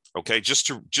 Okay. Just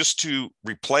to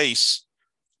replace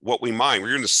what we mine.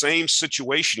 We're in the same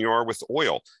situation you are with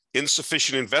oil.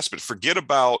 Insufficient investment. Forget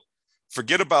about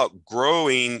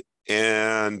growing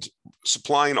and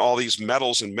supplying all these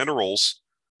metals and minerals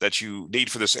that you need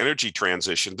for this energy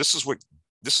transition. This is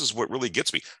what really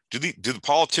gets me. Do the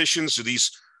politicians, do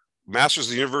these masters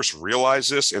of the universe realize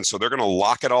this? And so they're going to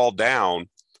lock it all down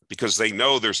because they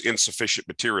know there's insufficient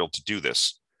material to do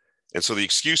this. And so the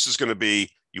excuse is going to be,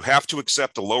 you have to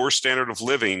accept a lower standard of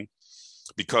living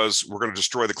because we're going to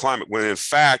destroy the climate, when in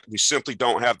fact, we simply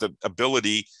don't have the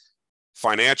ability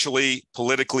financially,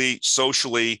 politically,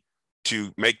 socially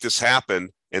to make this happen.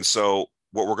 And so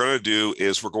what we're going to do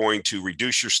is we're going to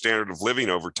reduce your standard of living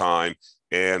over time.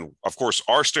 And of course,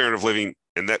 our standard of living,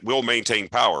 and that will maintain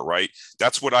power, right?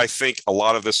 That's what I think a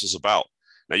lot of this is about.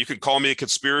 Now, you can call me a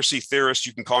conspiracy theorist,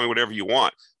 you can call me whatever you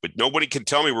want, but nobody can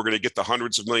tell me we're going to get the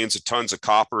hundreds of millions of tons of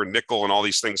copper and nickel and all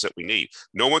these things that we need.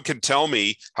 No one can tell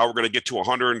me how we're going to get to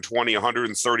 120,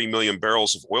 130 million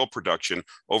barrels of oil production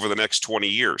over the next 20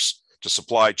 years to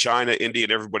supply China, India,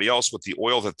 and everybody else with the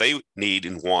oil that they need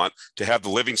and want to have the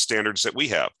living standards that we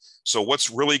have. So what's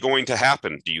really going to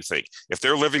happen, do you think? If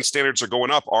their living standards are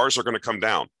going up, ours are going to come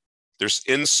down. There's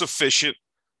insufficient.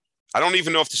 I don't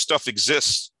even know if the stuff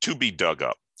exists to be dug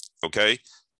up. Okay.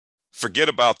 Forget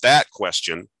about that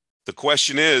question. The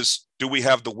question is, do we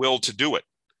have the will to do it?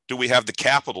 Do we have the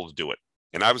capital to do it?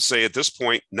 And I would say at this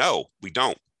point, no, we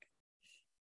don't.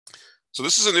 So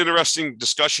this is an interesting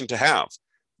discussion to have.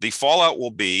 The fallout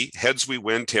will be heads we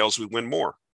win, tails we win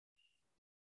more.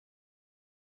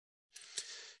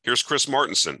 Here's Chris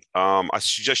Martenson. I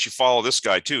suggest you follow this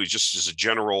guy too. He's just a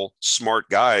general smart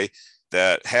guy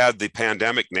that had the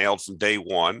pandemic nailed from day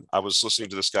one. I was listening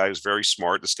to this guy who's very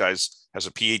smart. This guy has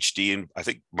a PhD in, I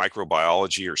think,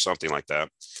 microbiology or something like that.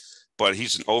 But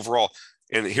he's an overall.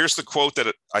 And here's the quote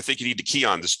that I think you need to key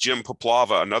on. This Jim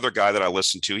Poplava, another guy that I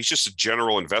listen to. He's just a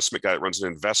general investment guy that runs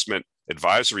an investment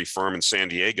advisory firm in San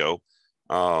Diego.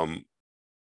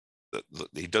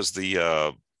 He does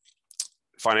the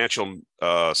Financial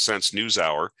Sense News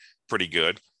Hour pretty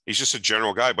good. He's just a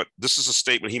general guy, but this is a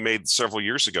statement he made several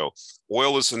years ago.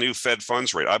 Oil is the new Fed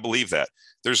funds rate. I believe that.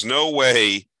 There's no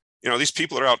way, these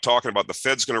people are out talking about the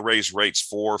Fed's going to raise rates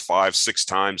 4, 5, 6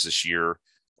 times this year.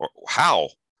 Or how?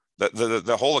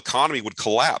 The whole economy would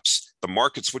collapse. The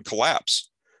markets would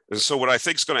collapse. And so what I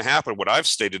think is going to happen, what I've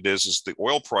stated is the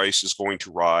oil price is going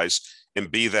to rise and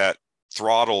be that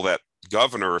throttle, that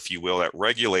governor, if you will, that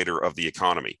regulator of the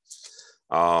economy.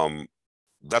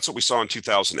 That's what we saw in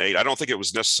 2008. I don't think it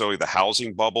was necessarily the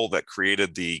housing bubble that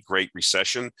created the Great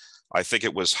Recession. I think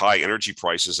it was high energy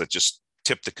prices that just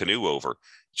tipped the canoe over. It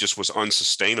just was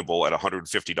unsustainable at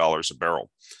 $150 a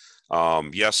barrel.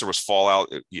 Yes, there was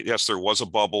fallout. Yes, there was a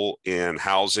bubble in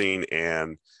housing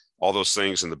and all those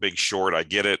things in the Big Short. I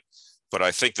get it. But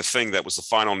I think the thing that was the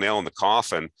final nail in the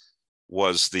coffin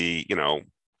was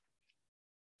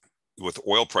with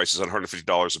oil prices at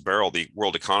 $150 a barrel, the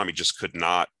world economy just could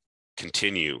not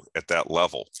continue at that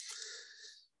level.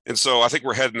 And so I think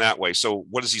we're heading that way. So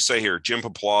what does he say here? Jim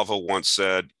Poplava once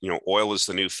said, oil is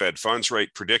the new Fed funds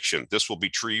rate. Prediction: this will be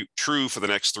true for the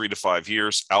next 3 to 5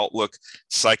 years. Outlook: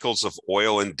 cycles of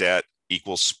oil and debt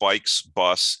equals spikes,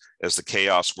 busts as the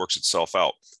chaos works itself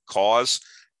out. Cause: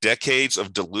 decades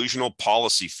of delusional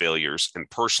policy failures and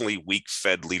personally weak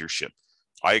Fed leadership.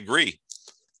 I agree.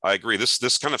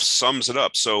 This kind of sums it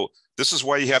up. So this is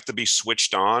why you have to be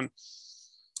switched on.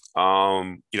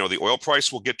 The oil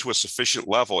price will get to a sufficient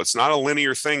level. It's not a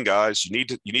linear thing, guys. You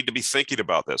need to be thinking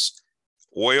about this.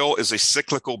 Oil is a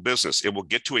cyclical business. It will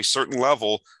get to a certain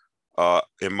level,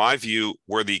 in my view,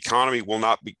 where the economy will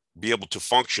not be able to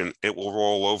function, it will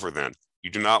roll over then. You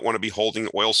do not want to be holding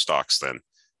oil stocks then.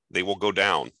 They will go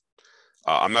down.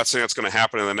 I'm not saying that's going to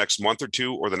happen in the next month or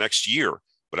two or the next year,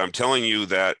 but I'm telling you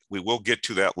that we will get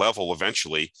to that level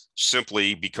eventually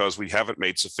simply because we haven't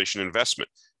made sufficient investment.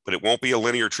 But it won't be a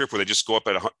linear trip where they just go up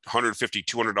at $150,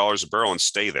 $200 a barrel and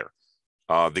stay there.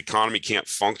 The economy can't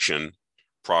function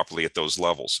properly at those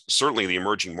levels. Certainly the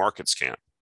emerging markets can't.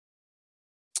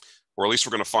 Or at least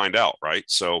we're going to find out, right?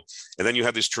 So, and then you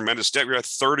have this tremendous debt. We're at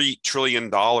 $30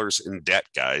 trillion in debt,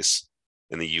 guys,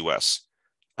 in the U.S.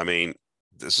 I mean,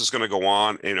 this is going to go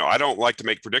on. You know, I don't like to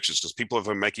make predictions because people have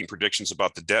been making predictions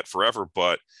about the debt forever.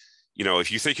 But, you know,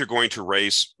 if you think you're going to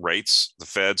raise rates, the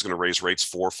Fed's going to raise rates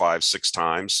 4, 5, 6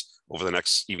 times over the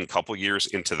next even couple of years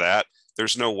into that,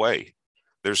 there's no way.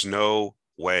 There's no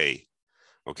way.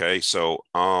 Okay. So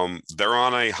they're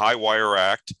on a high wire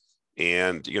act.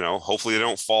 And, you know, hopefully they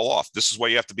don't fall off. This is why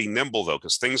you have to be nimble, though,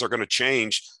 because things are going to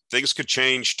change. Things could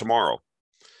change tomorrow.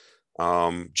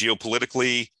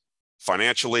 Geopolitically,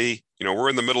 financially, you know, we're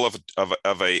in the middle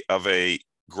of a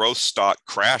growth stock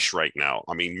crash right now.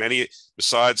 I mean,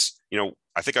 besides, you know,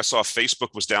 I think I saw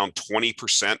Facebook was down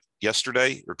 20%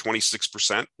 yesterday or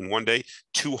 26% in one day,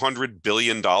 $200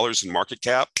 billion in market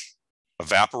cap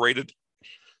evaporated.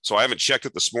 So I haven't checked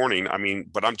it this morning. I mean,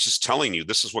 but I'm just telling you,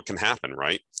 this is what can happen,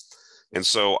 right? And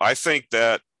so I think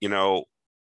that, you know,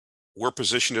 we're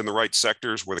positioned in the right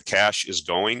sectors where the cash is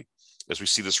going as we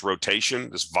see this rotation,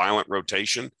 this violent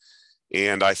rotation.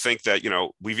 And I think that, you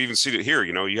know, we've even seen it here.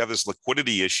 You know, you have this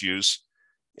liquidity issues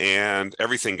and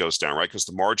everything goes down, right? Because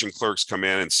the margin clerks come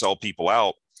in and sell people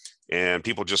out, and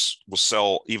people just will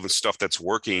sell even stuff that's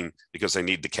working because they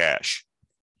need the cash.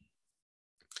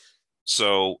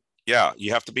 So yeah,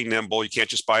 you have to be nimble. You can't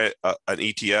just buy an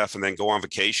ETF and then go on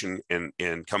vacation and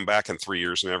come back in 3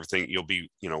 years and everything. You'll be,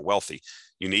 you know, wealthy.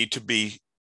 You need to be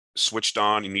switched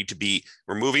on. You need to be,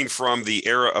 we're moving from the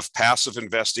era of passive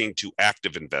investing to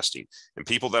active investing. And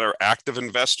people that are active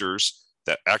investors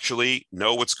that actually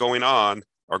know what's going on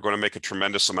are going to make a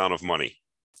tremendous amount of money.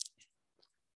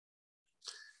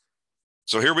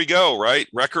 So here we go, right?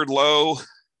 Record low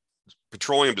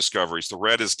petroleum discoveries. The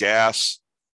red is gas.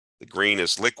 The green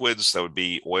is liquids. That would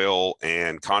be oil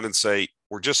and condensate.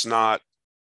 We're just not,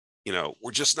 you know,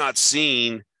 we're just not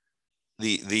seeing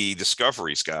the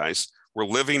discoveries, guys. We're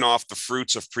living off the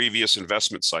fruits of previous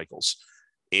investment cycles.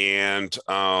 And,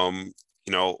 you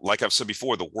know, like I've said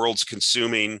before, the world's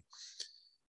consuming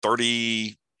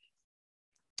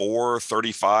 34,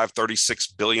 35, 36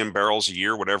 billion barrels a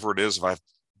year, whatever it is, if I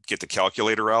get the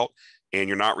calculator out, and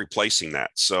you're not replacing that.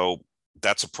 So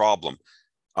that's a problem.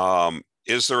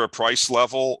 Is there a price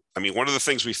level? I mean, one of the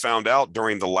things we found out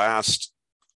during the last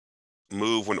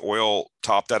move when oil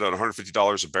topped out at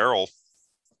 $150 a barrel,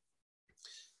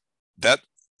 that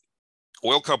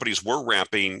oil companies were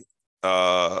ramping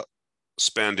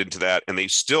spend into that, and they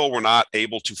still were not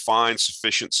able to find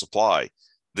sufficient supply.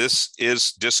 This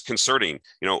is disconcerting.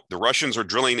 You know, the Russians are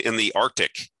drilling in the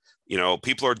Arctic. You know,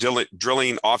 people are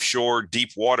drilling offshore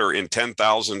deep water in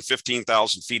 10,000,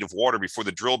 15,000 feet of water before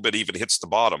the drill bit even hits the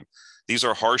bottom. These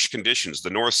are harsh conditions. The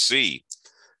North Sea.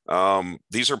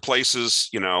 These are places,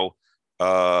 you know,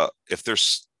 if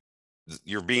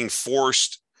you're being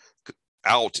forced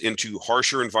out into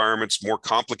harsher environments, more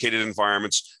complicated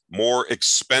environments, more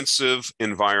expensive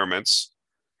environments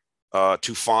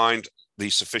to find the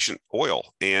sufficient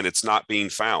oil, and it's not being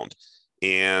found.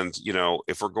 And, you know,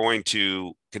 if we're going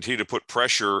to continue to put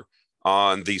pressure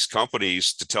on these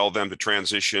companies to tell them to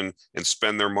transition and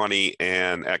spend their money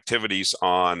and activities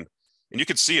on, and you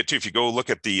can see it too, if you go look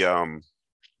at the, a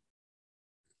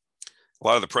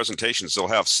lot of the presentations, they'll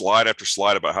have slide after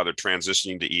slide about how they're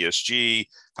transitioning to ESG,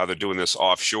 how they're doing this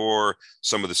offshore,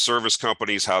 some of the service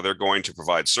companies, how they're going to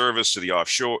provide service to the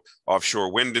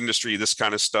offshore wind industry, this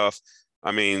kind of stuff.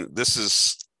 I mean, this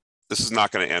is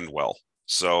not going to end well.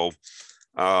 So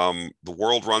the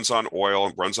world runs on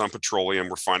oil, runs on petroleum.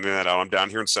 We're finding that out. I'm down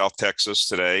here in South Texas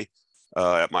today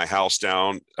at my house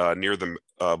down near the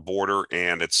border,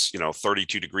 and it's, you know,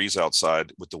 32 degrees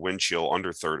outside with the wind chill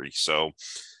under 30. So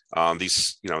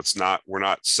these, you know, we're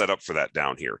not set up for that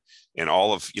down here. And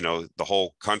all of, you know, the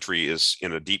whole country is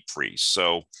in a deep freeze.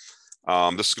 So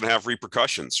this is going to have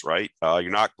repercussions, right?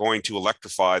 You're not going to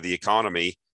electrify the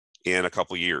economy in a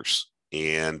couple of years.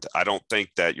 And I don't think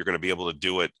that you're going to be able to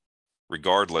do it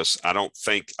regardless. I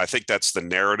think that's the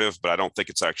narrative, but I don't think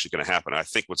it's actually going to happen. I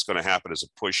think what's going to happen is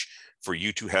a push for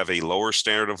you to have a lower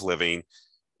standard of living,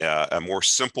 a more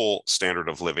simple standard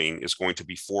of living is going to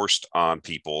be forced on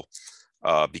people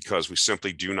because we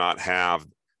simply do not have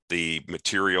the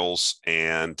materials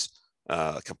and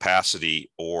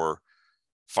capacity or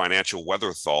financial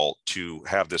wherewithal to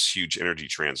have this huge energy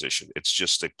transition. It's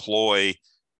just a ploy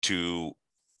to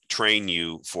train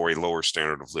you for a lower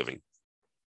standard of living.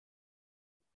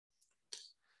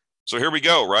 So here we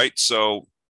go, right? So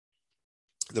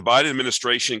the Biden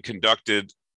administration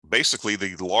conducted basically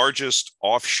the largest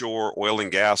offshore oil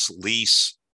and gas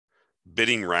lease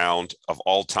bidding round of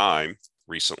all time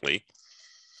recently.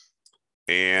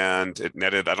 And it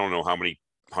netted, I don't know how many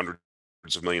hundreds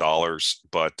of $1 million,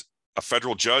 but a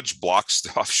federal judge blocks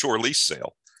the offshore lease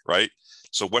sale, right?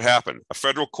 So what happened? A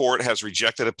federal court has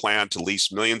rejected a plan to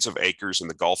lease millions of acres in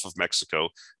the Gulf of Mexico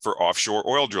for offshore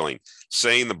oil drilling,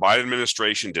 saying the Biden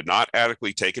administration did not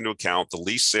adequately take into account the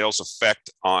lease sale's effect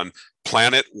on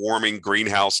planet warming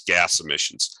greenhouse gas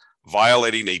emissions,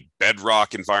 violating a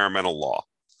bedrock environmental law.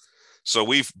 So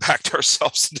we've backed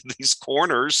ourselves into these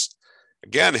corners.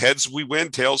 Again, heads we win,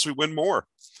 tails we win more.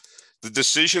 The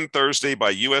decision Thursday by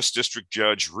U.S. District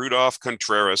Judge Rudolph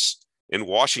Contreras in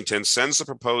Washington sends the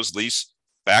proposed lease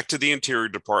back to the Interior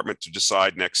Department to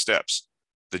decide next steps.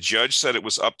 The judge said it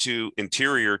was up to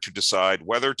Interior to decide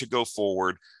whether to go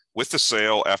forward with the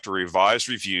sale after a revised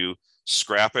review,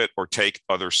 scrap it, or take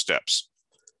other steps.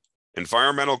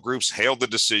 Environmental groups hailed the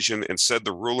decision and said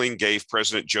the ruling gave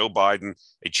President Joe Biden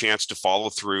a chance to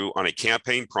follow through on a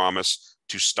campaign promise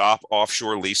to stop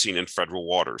offshore leasing in federal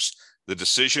waters. The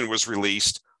decision was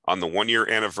released on the one-year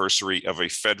anniversary of a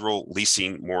federal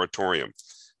leasing moratorium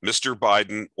Mr.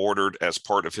 Biden ordered as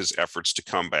part of his efforts to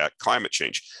combat climate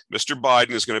change. Mr.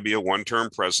 Biden is going to be a one-term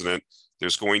president.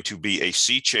 There's going to be a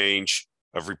sea change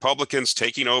of Republicans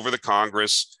taking over the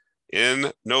Congress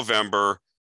in November.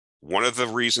 One of the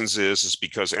reasons is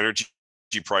because energy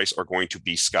prices are going to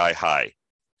be sky high,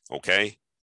 okay?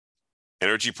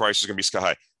 Energy prices are going to be sky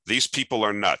high. These people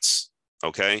are nuts,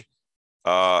 okay?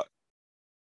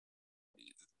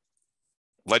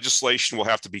 Legislation will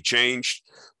have to be changed.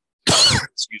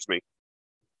 Excuse me.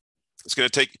 This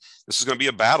is going to be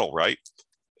a battle, right?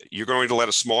 You're going to let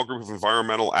a small group of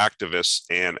environmental activists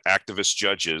and activist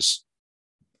judges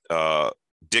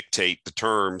dictate the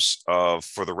terms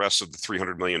for the rest of the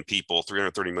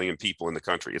 330 million people in the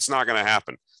country. It's not going to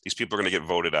happen. These people are going to get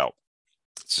voted out.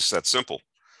 It's just that simple.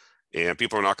 And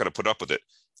people are not going to put up with it.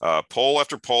 Poll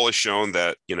after poll has shown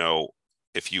that,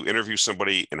 if you interview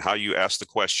somebody and how you ask the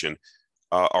question,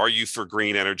 are you for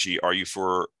green energy? Are you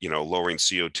for, lowering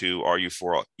CO2? Are you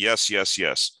for, yes, yes,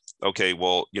 yes. Okay,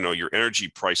 well, your energy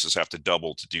prices have to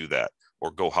double to do that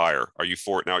or go higher. Are you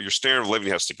for it? Now, your standard of living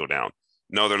has to go down.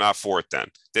 No, they're not for it then.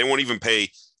 They won't even pay.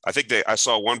 I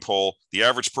saw one poll, the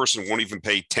average person won't even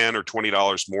pay $10 or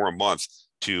 $20 more a month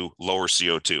to lower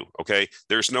CO2, okay?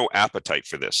 There's no appetite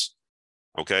for this,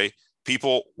 okay?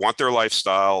 People want their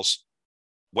lifestyles.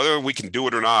 Whether we can do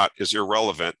it or not is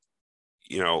irrelevant.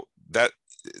 That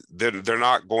they're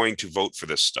not going to vote for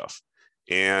this stuff.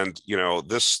 And,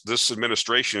 this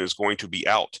administration is going to be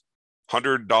out.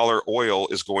 $100 oil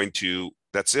is going to,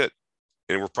 that's it.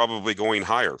 And we're probably going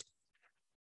higher.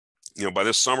 By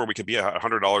this summer, we could be at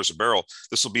 $100 a barrel.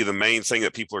 This will be the main thing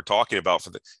that people are talking about for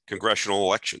the congressional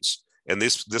elections. And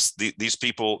these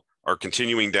people are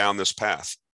continuing down this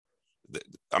path.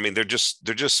 I mean, they're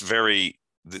just very,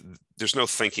 there's no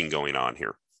thinking going on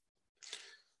here.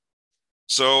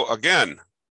 So again,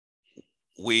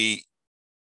 we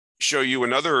show you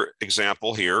another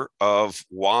example here of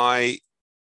why,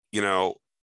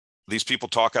 these people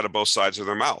talk out of both sides of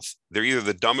their mouth. They're either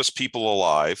the dumbest people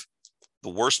alive, the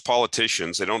worst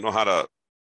politicians, they don't know how to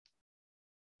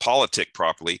politic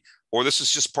properly, or this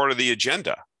is just part of the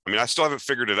agenda. I mean, I still haven't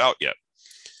figured it out yet.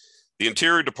 The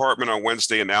Interior Department on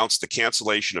Wednesday announced the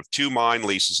cancellation of 2 mine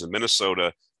leases in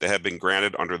Minnesota that had been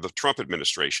granted under the Trump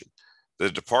administration. The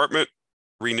department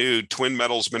renewed Twin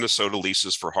Metals Minnesota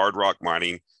leases for hard rock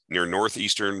mining near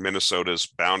northeastern Minnesota's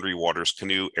Boundary Waters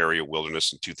Canoe Area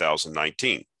Wilderness in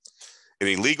 2019. In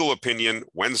a legal opinion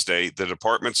Wednesday, the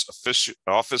department's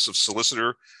Office of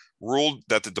Solicitor ruled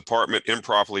that the department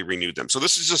improperly renewed them. So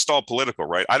this is just all political,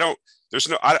 right?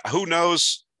 Who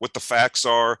knows what the facts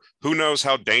are? Who knows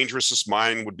how dangerous this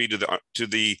mining would be to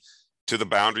the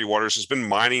Boundary Waters? There's been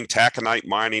mining, taconite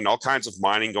mining, all kinds of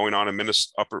mining going on in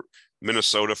upper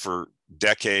Minnesota for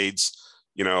decades.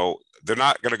 They're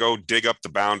not going to go dig up the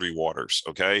Boundary Waters,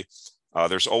 okay?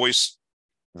 There's always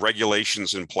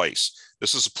regulations in place.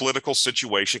 This is a political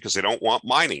situation because they don't want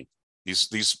mining,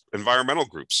 these environmental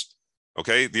groups,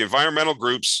 okay? The environmental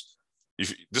groups,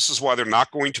 this is why they're not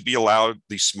going to be allowed.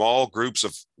 These small groups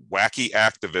of wacky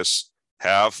activists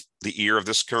have the ear of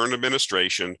this current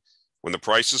administration. When the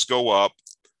prices go up,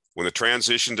 when the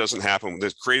transition doesn't happen, when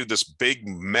they've created this big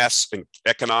mess and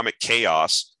economic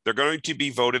chaos, they're going to be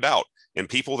voted out. And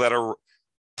people that are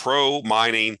pro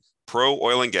mining, pro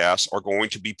oil and gas are going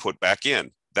to be put back in.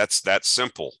 That's that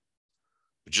simple.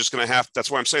 We're just going to have,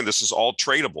 that's why I'm saying this is all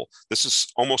tradable. This is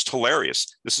almost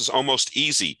hilarious. This is almost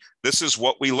easy. This is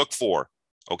what we look for.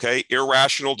 Okay.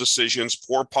 Irrational decisions,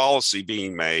 poor policy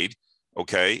being made.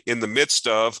 Okay. In the midst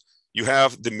of, you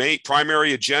have the main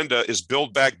primary agenda is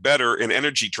build back better in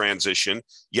energy transition,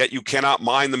 yet you cannot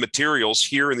mine the materials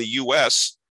here in the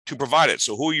US to provide it.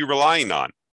 So who are you relying on?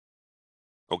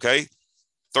 Okay.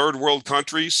 Third world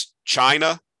countries,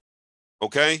 China.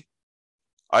 Okay.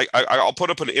 I'll put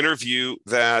up an interview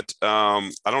that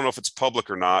I don't know if it's public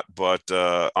or not, but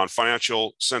on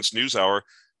Financial Sense NewsHour,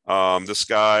 this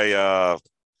guy,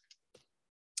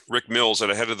 Rick Mills at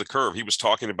Ahead of the Curve, he was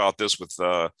talking about this with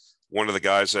one of the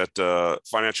guys at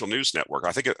Financial News Network.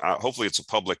 I think hopefully it's a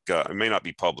public, it may not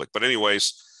be public, but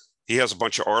anyways, he has a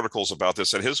bunch of articles about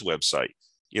this at his website.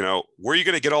 You know, where are you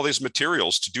going to get all these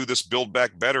materials to do this build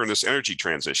back better in this energy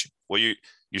transition? Well, you're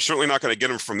certainly not going to get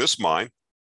them from this mine.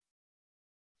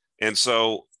 And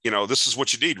so, you know, this is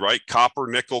what you need, right? Copper,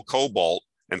 nickel, cobalt,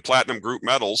 and platinum group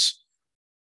metals.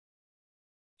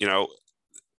 You know,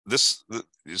 this is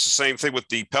the same thing with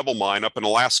the Pebble mine up in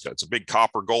Alaska. It's a big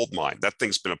copper gold mine. That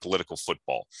thing's been a political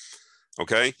football.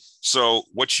 Okay. So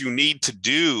what you need to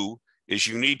do is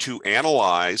you need to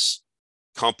analyze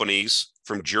companies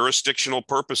from jurisdictional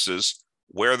purposes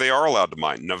where they are allowed to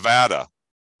mine. Nevada,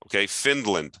 okay,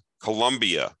 Finland,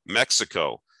 Colombia,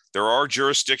 Mexico. There are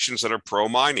jurisdictions that are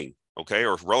pro-mining, okay,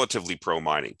 or relatively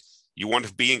pro-mining. You want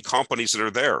to be in companies that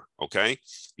are there, okay?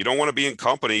 You don't want to be in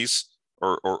companies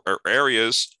or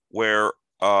areas where,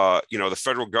 you know, the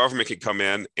federal government can come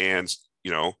in and,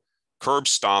 you know, curb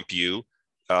stomp you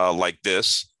like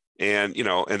this. And, you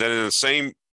know, and then in the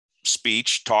same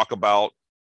speech, talk about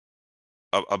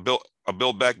a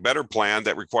build back better plan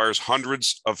that requires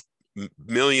hundreds of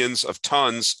millions of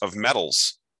tons of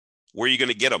metals. Where are you going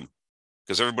to get them?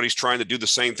 Because everybody's trying to do the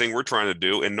same thing we're trying to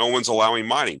do, and no one's allowing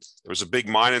mining. There was a big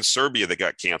mine in Serbia that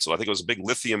got canceled. I think it was a big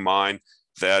lithium mine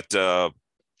that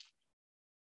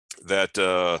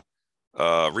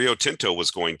Rio Tinto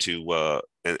was going to,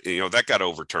 and you know, that got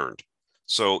overturned.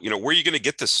 So, you know, where are you going to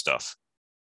get this stuff?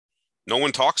 No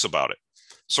one talks about it.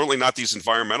 Certainly not these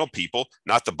environmental people,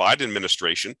 not the Biden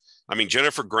administration. I mean,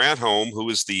 Jennifer Granholm, who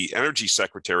is the energy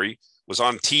secretary, was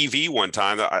on TV one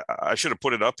time. I should have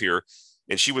put it up here.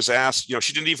 And she was asked, you know,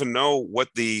 she didn't even know what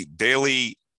the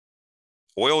daily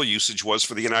oil usage was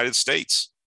for the United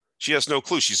States. She has no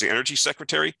clue. She's the energy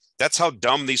secretary. That's how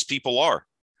dumb these people are.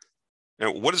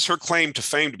 And what is her claim to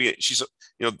fame to be? She's,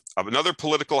 you know, another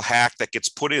political hack that gets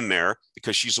put in there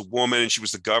because she's a woman and she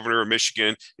was the governor of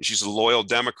Michigan and she's a loyal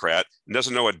Democrat and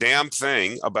doesn't know a damn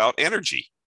thing about energy.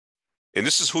 And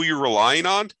this is who you're relying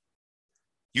on?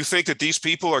 You think that these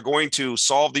people are going to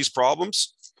solve these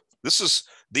problems?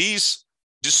 These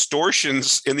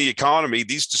distortions in the economy,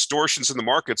 these distortions in the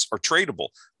markets are tradable.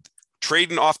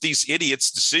 Trading off these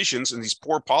idiots' decisions and these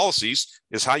poor policies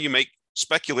is how you make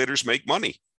speculators make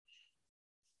money.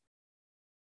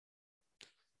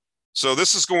 So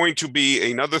this is going to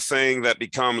be another thing that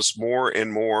becomes more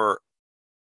and more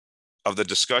of the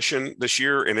discussion this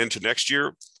year and into next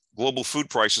year. Global food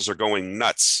prices are going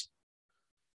nuts.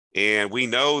 And we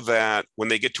know that when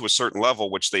they get to a certain level,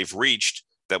 which they've reached,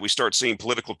 that we start seeing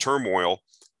political turmoil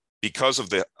because of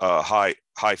the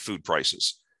high food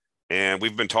prices. And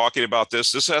we've been talking about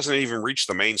this. This hasn't even reached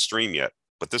the mainstream yet,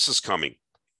 but this is coming.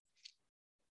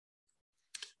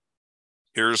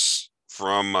 Here's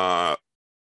from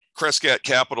Crescat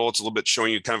Capital. It's a little bit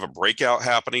showing you kind of a breakout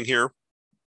happening here.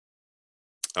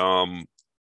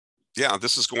 Yeah,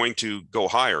 this is going to go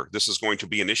higher. This is going to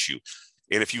be an issue.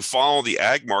 And if you follow the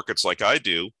ag markets like I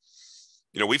do,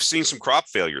 you know, we've seen some crop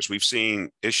failures. We've seen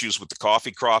issues with the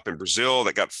coffee crop in Brazil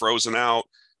that got frozen out.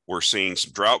 We're seeing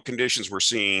some drought conditions. We're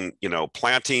seeing, you know,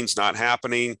 plantings not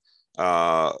happening.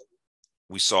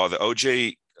 We saw the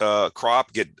OJ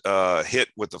crop get hit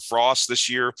with the frost this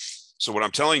year. So what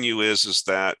I'm telling you is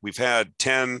that we've had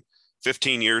 10,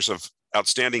 15 years of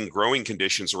outstanding growing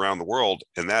conditions around the world,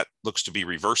 and that looks to be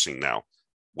reversing now.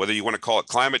 Whether you want to call it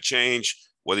climate change,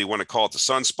 whether you want to call it the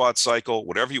sunspot cycle,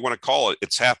 whatever you want to call it,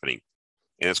 it's happening.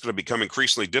 And it's going to become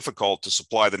increasingly difficult to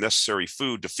supply the necessary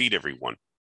food to feed everyone.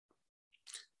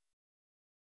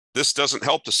 This doesn't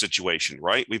help the situation,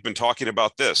 right? We've been talking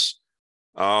about this.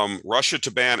 Russia to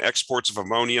ban exports of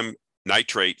ammonium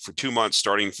nitrate for 2 months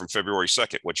starting from February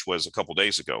 2nd, which was a couple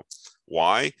days ago.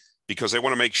 Why? Because they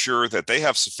want to make sure that they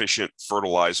have sufficient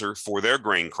fertilizer for their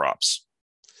grain crops.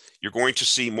 You're going to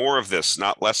see more of this,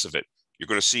 not less of it. You're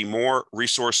going to see more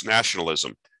resource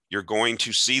nationalism. You're going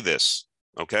to see this,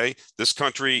 okay? This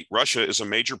country, Russia, is a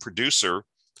major producer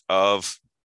of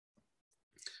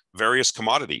various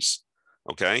commodities.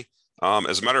 Okay.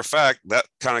 As a matter of fact, that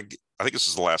kind of, I think this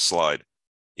is the last slide.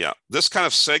 Yeah. This kind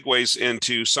of segues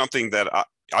into something that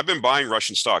I've been buying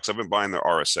Russian stocks. I've been buying the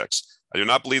RSX. I do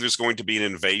not believe there's going to be an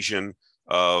invasion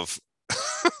of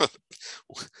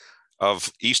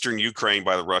of Eastern Ukraine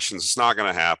by the Russians. It's not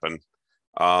going to happen.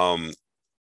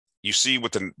 You see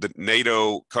what the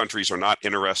NATO countries are not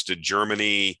interested.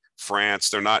 Germany, France,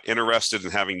 they're not interested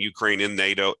in having Ukraine in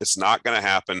NATO. It's not going to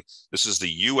happen. This is the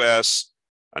U.S.,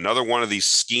 another one of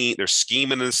these they're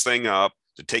scheming this thing up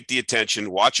to take the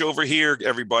attention. Watch over here,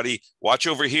 everybody. Watch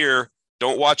over here.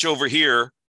 Don't watch over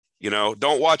here.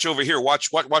 Don't watch over here.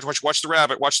 Watch the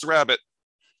rabbit. Watch the rabbit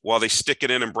while they stick it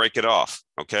in and break it off.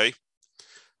 Okay.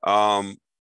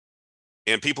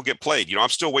 And people get played. I'm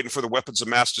still waiting for the weapons of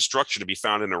mass destruction to be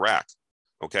found in Iraq.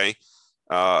 Okay.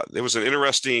 There was an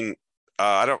interesting,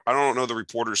 I don't know the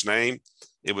reporter's name.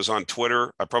 It was on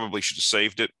Twitter. I probably should have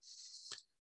saved it.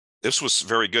 This was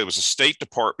very good. It was a State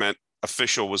Department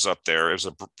official was up there. It was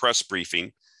a press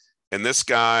briefing. And this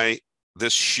guy,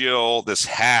 this shill, this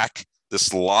hack,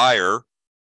 this liar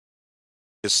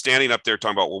is standing up there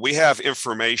talking about, well, we have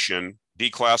information,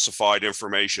 declassified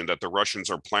information, that the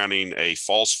Russians are planning a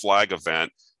false flag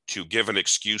event to give an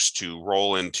excuse to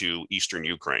roll into Eastern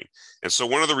Ukraine. And so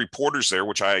one of the reporters there,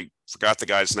 which I forgot the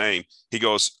guy's name, he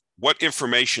goes, what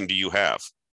information do you have?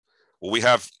 Well, we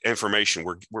have information.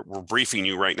 We're briefing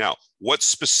you right now. What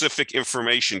specific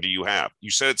information do you have? You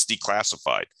said it's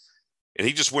declassified. And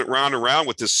he just went round and round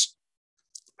with this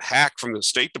hack from the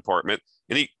State Department,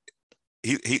 and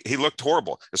he looked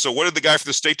horrible. And so what did the guy from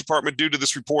the State Department do to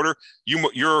this reporter?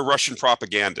 You're a Russian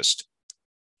propagandist.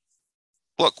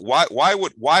 Look, why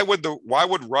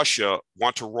would Russia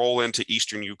want to roll into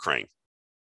Eastern Ukraine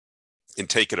and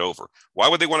take it over? Why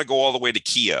would they want to go all the way to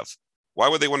Kiev? Why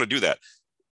would they want to do that?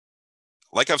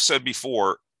 Like I've said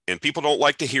before, and people don't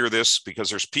like to hear this because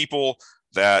there's people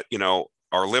that,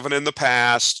 are living in the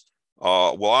past.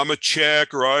 Well, I'm a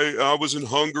Czech, or I was in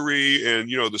Hungary, and,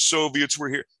 the Soviets were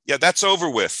here. Yeah, that's over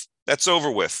with. That's over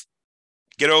with.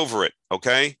 Get over it,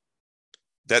 okay?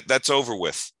 That's over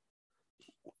with.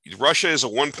 Russia is a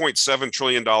 $1.7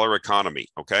 trillion economy,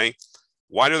 okay?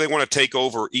 Why do they want to take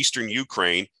over Eastern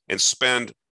Ukraine and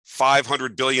spend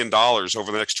 $500 billion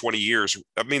over the next 20 years?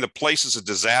 I mean, the place is a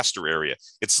disaster area.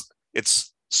 It's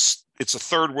a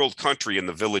third world country in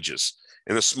the villages.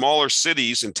 In the smaller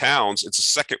cities and towns, it's a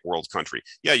second world country.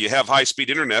 Yeah, you have high-speed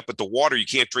internet, but the water, you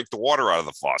can't drink the water out of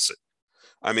the faucet.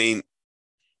 I mean,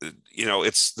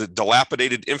 it's the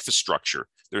dilapidated infrastructure.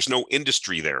 There's no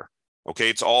industry there.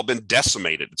 Okay, it's all been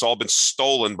decimated. It's all been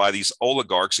stolen by these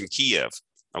oligarchs in Kiev.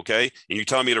 Okay, and you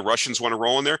telling me the Russians want to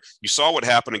roll in there? You saw what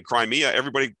happened in Crimea.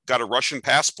 Everybody got a Russian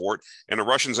passport, and the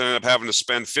Russians ended up having to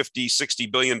spend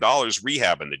 $50-60 billion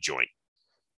rehabbing the joint.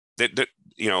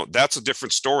 That's a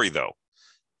different story, though.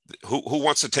 Who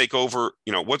wants to take over?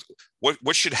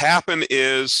 What should happen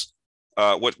is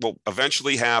what will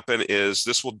eventually happen is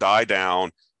this will die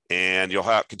down, and you'll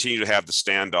continue to have the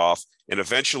standoff, and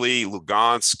eventually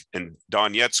Lugansk and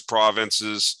Donetsk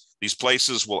provinces, these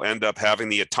places will end up having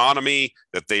the autonomy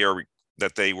that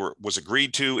was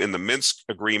agreed to in the Minsk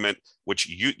agreement, which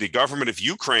the government of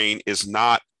Ukraine is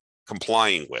not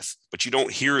complying with. But you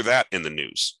don't hear that in the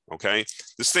news. Okay,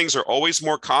 these things are always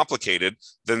more complicated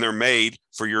than they're made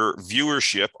for your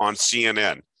viewership on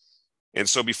CNN. And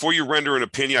so before you render an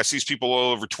opinion, I see these people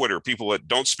all over Twitter, people that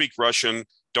don't speak Russian,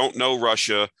 don't know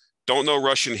Russia, don't know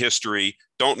Russian history,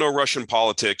 don't know Russian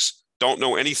politics, don't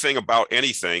know anything about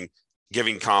anything,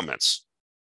 giving comments.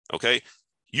 Okay,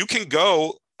 you can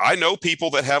go. I know people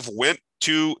that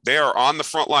they are on the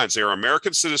front lines. They are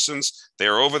American citizens. They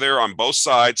are over there on both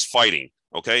sides fighting.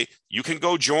 Okay, you can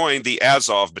go join the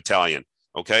Azov battalion.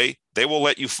 Okay, they will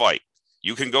let you fight.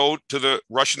 You can go to the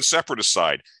Russian separatist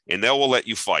side, and they will let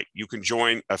you fight. You can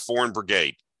join a foreign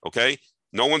brigade. Okay,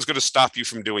 no one's going to stop you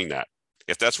from doing that.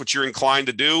 If that's what you're inclined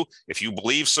to do, if you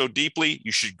believe so deeply,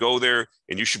 you should go there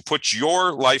and you should put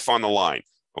your life on the line.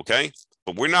 Okay,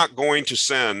 but we're not going to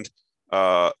send.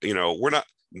 We're not.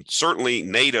 Certainly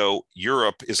NATO,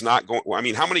 Europe is not going. I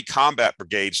mean, how many combat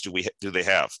brigades do they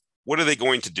have? What are they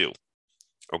going to do?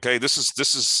 Okay, this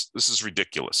is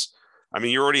ridiculous. I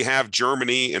mean, you already have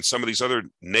Germany and some of these other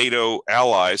NATO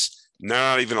allies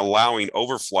not even allowing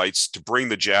overflights to bring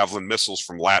the Javelin missiles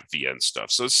from Latvia and stuff.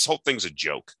 So this whole thing's a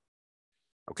joke.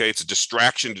 Okay, it's a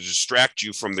distraction to distract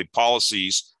you from the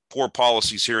poor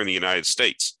policies here in the United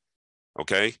States.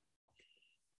 Okay,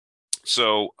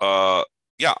 so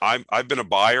yeah, I've been a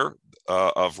buyer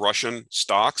of Russian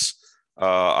stocks.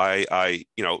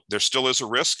 There still is a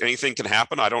risk. Anything can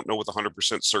happen. I don't know with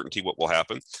 100% certainty what will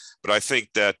happen, but I think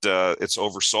that it's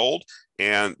oversold.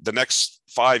 And the next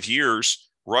 5 years,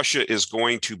 Russia is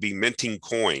going to be minting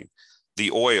coin,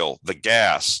 the oil, the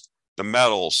gas, the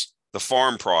metals, the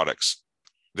farm products.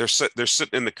 They're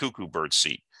sitting in the cuckoo bird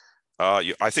seat.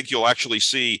 I think you'll actually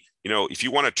see, if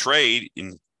you want to trade,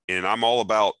 and I'm all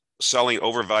about selling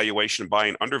overvaluation and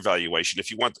buying undervaluation. If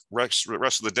you want the rest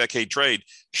of the decade trade,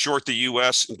 short the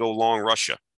U.S. and go long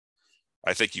Russia.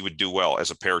 I think you would do well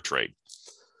as a pair trade.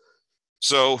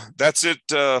 So that's it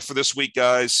for this week,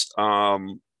 guys. I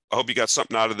hope you got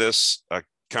something out of this. I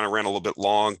kind of ran a little bit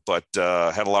long, but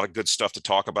had a lot of good stuff to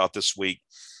talk about this week.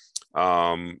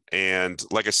 And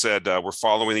like I said, we're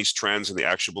following these trends in the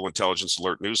Actionable Intelligence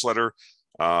Alert newsletter.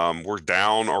 We're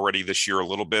down already this year a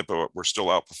little bit, but we're still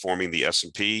outperforming the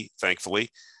S&P, thankfully,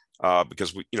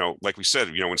 because like we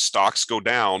said, when stocks go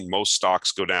down, most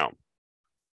stocks go down.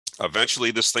 Eventually,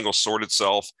 this thing will sort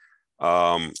itself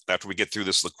after we get through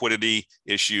this liquidity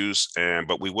issues,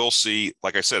 but we will see,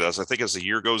 like I said, as the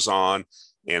year goes on,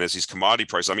 and as these commodity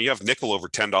prices, you have nickel over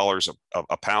 $10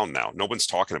 a pound now. No one's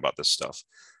talking about this stuff.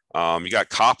 You got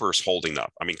copper's holding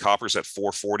up. Copper's at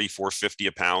 $4.40, $4.50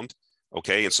 a pound.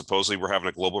 Okay, and supposedly we're having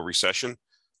a global recession.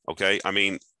 Okay,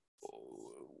 we're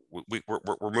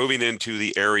moving into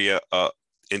the era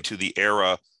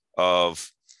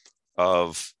of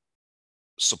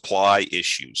supply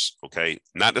issues. Okay,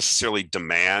 not necessarily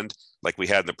demand like we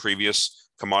had in the previous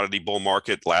commodity bull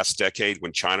market last decade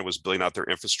when China was building out their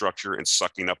infrastructure and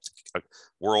sucking up the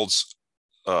world's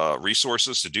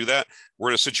resources to do that.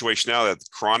 We're in a situation now that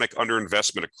chronic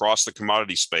underinvestment across the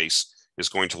commodity space is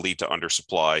going to lead to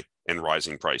undersupply and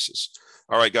rising prices.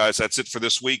 All right, guys, that's it for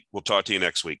this week. We'll talk to you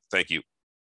next week. Thank you.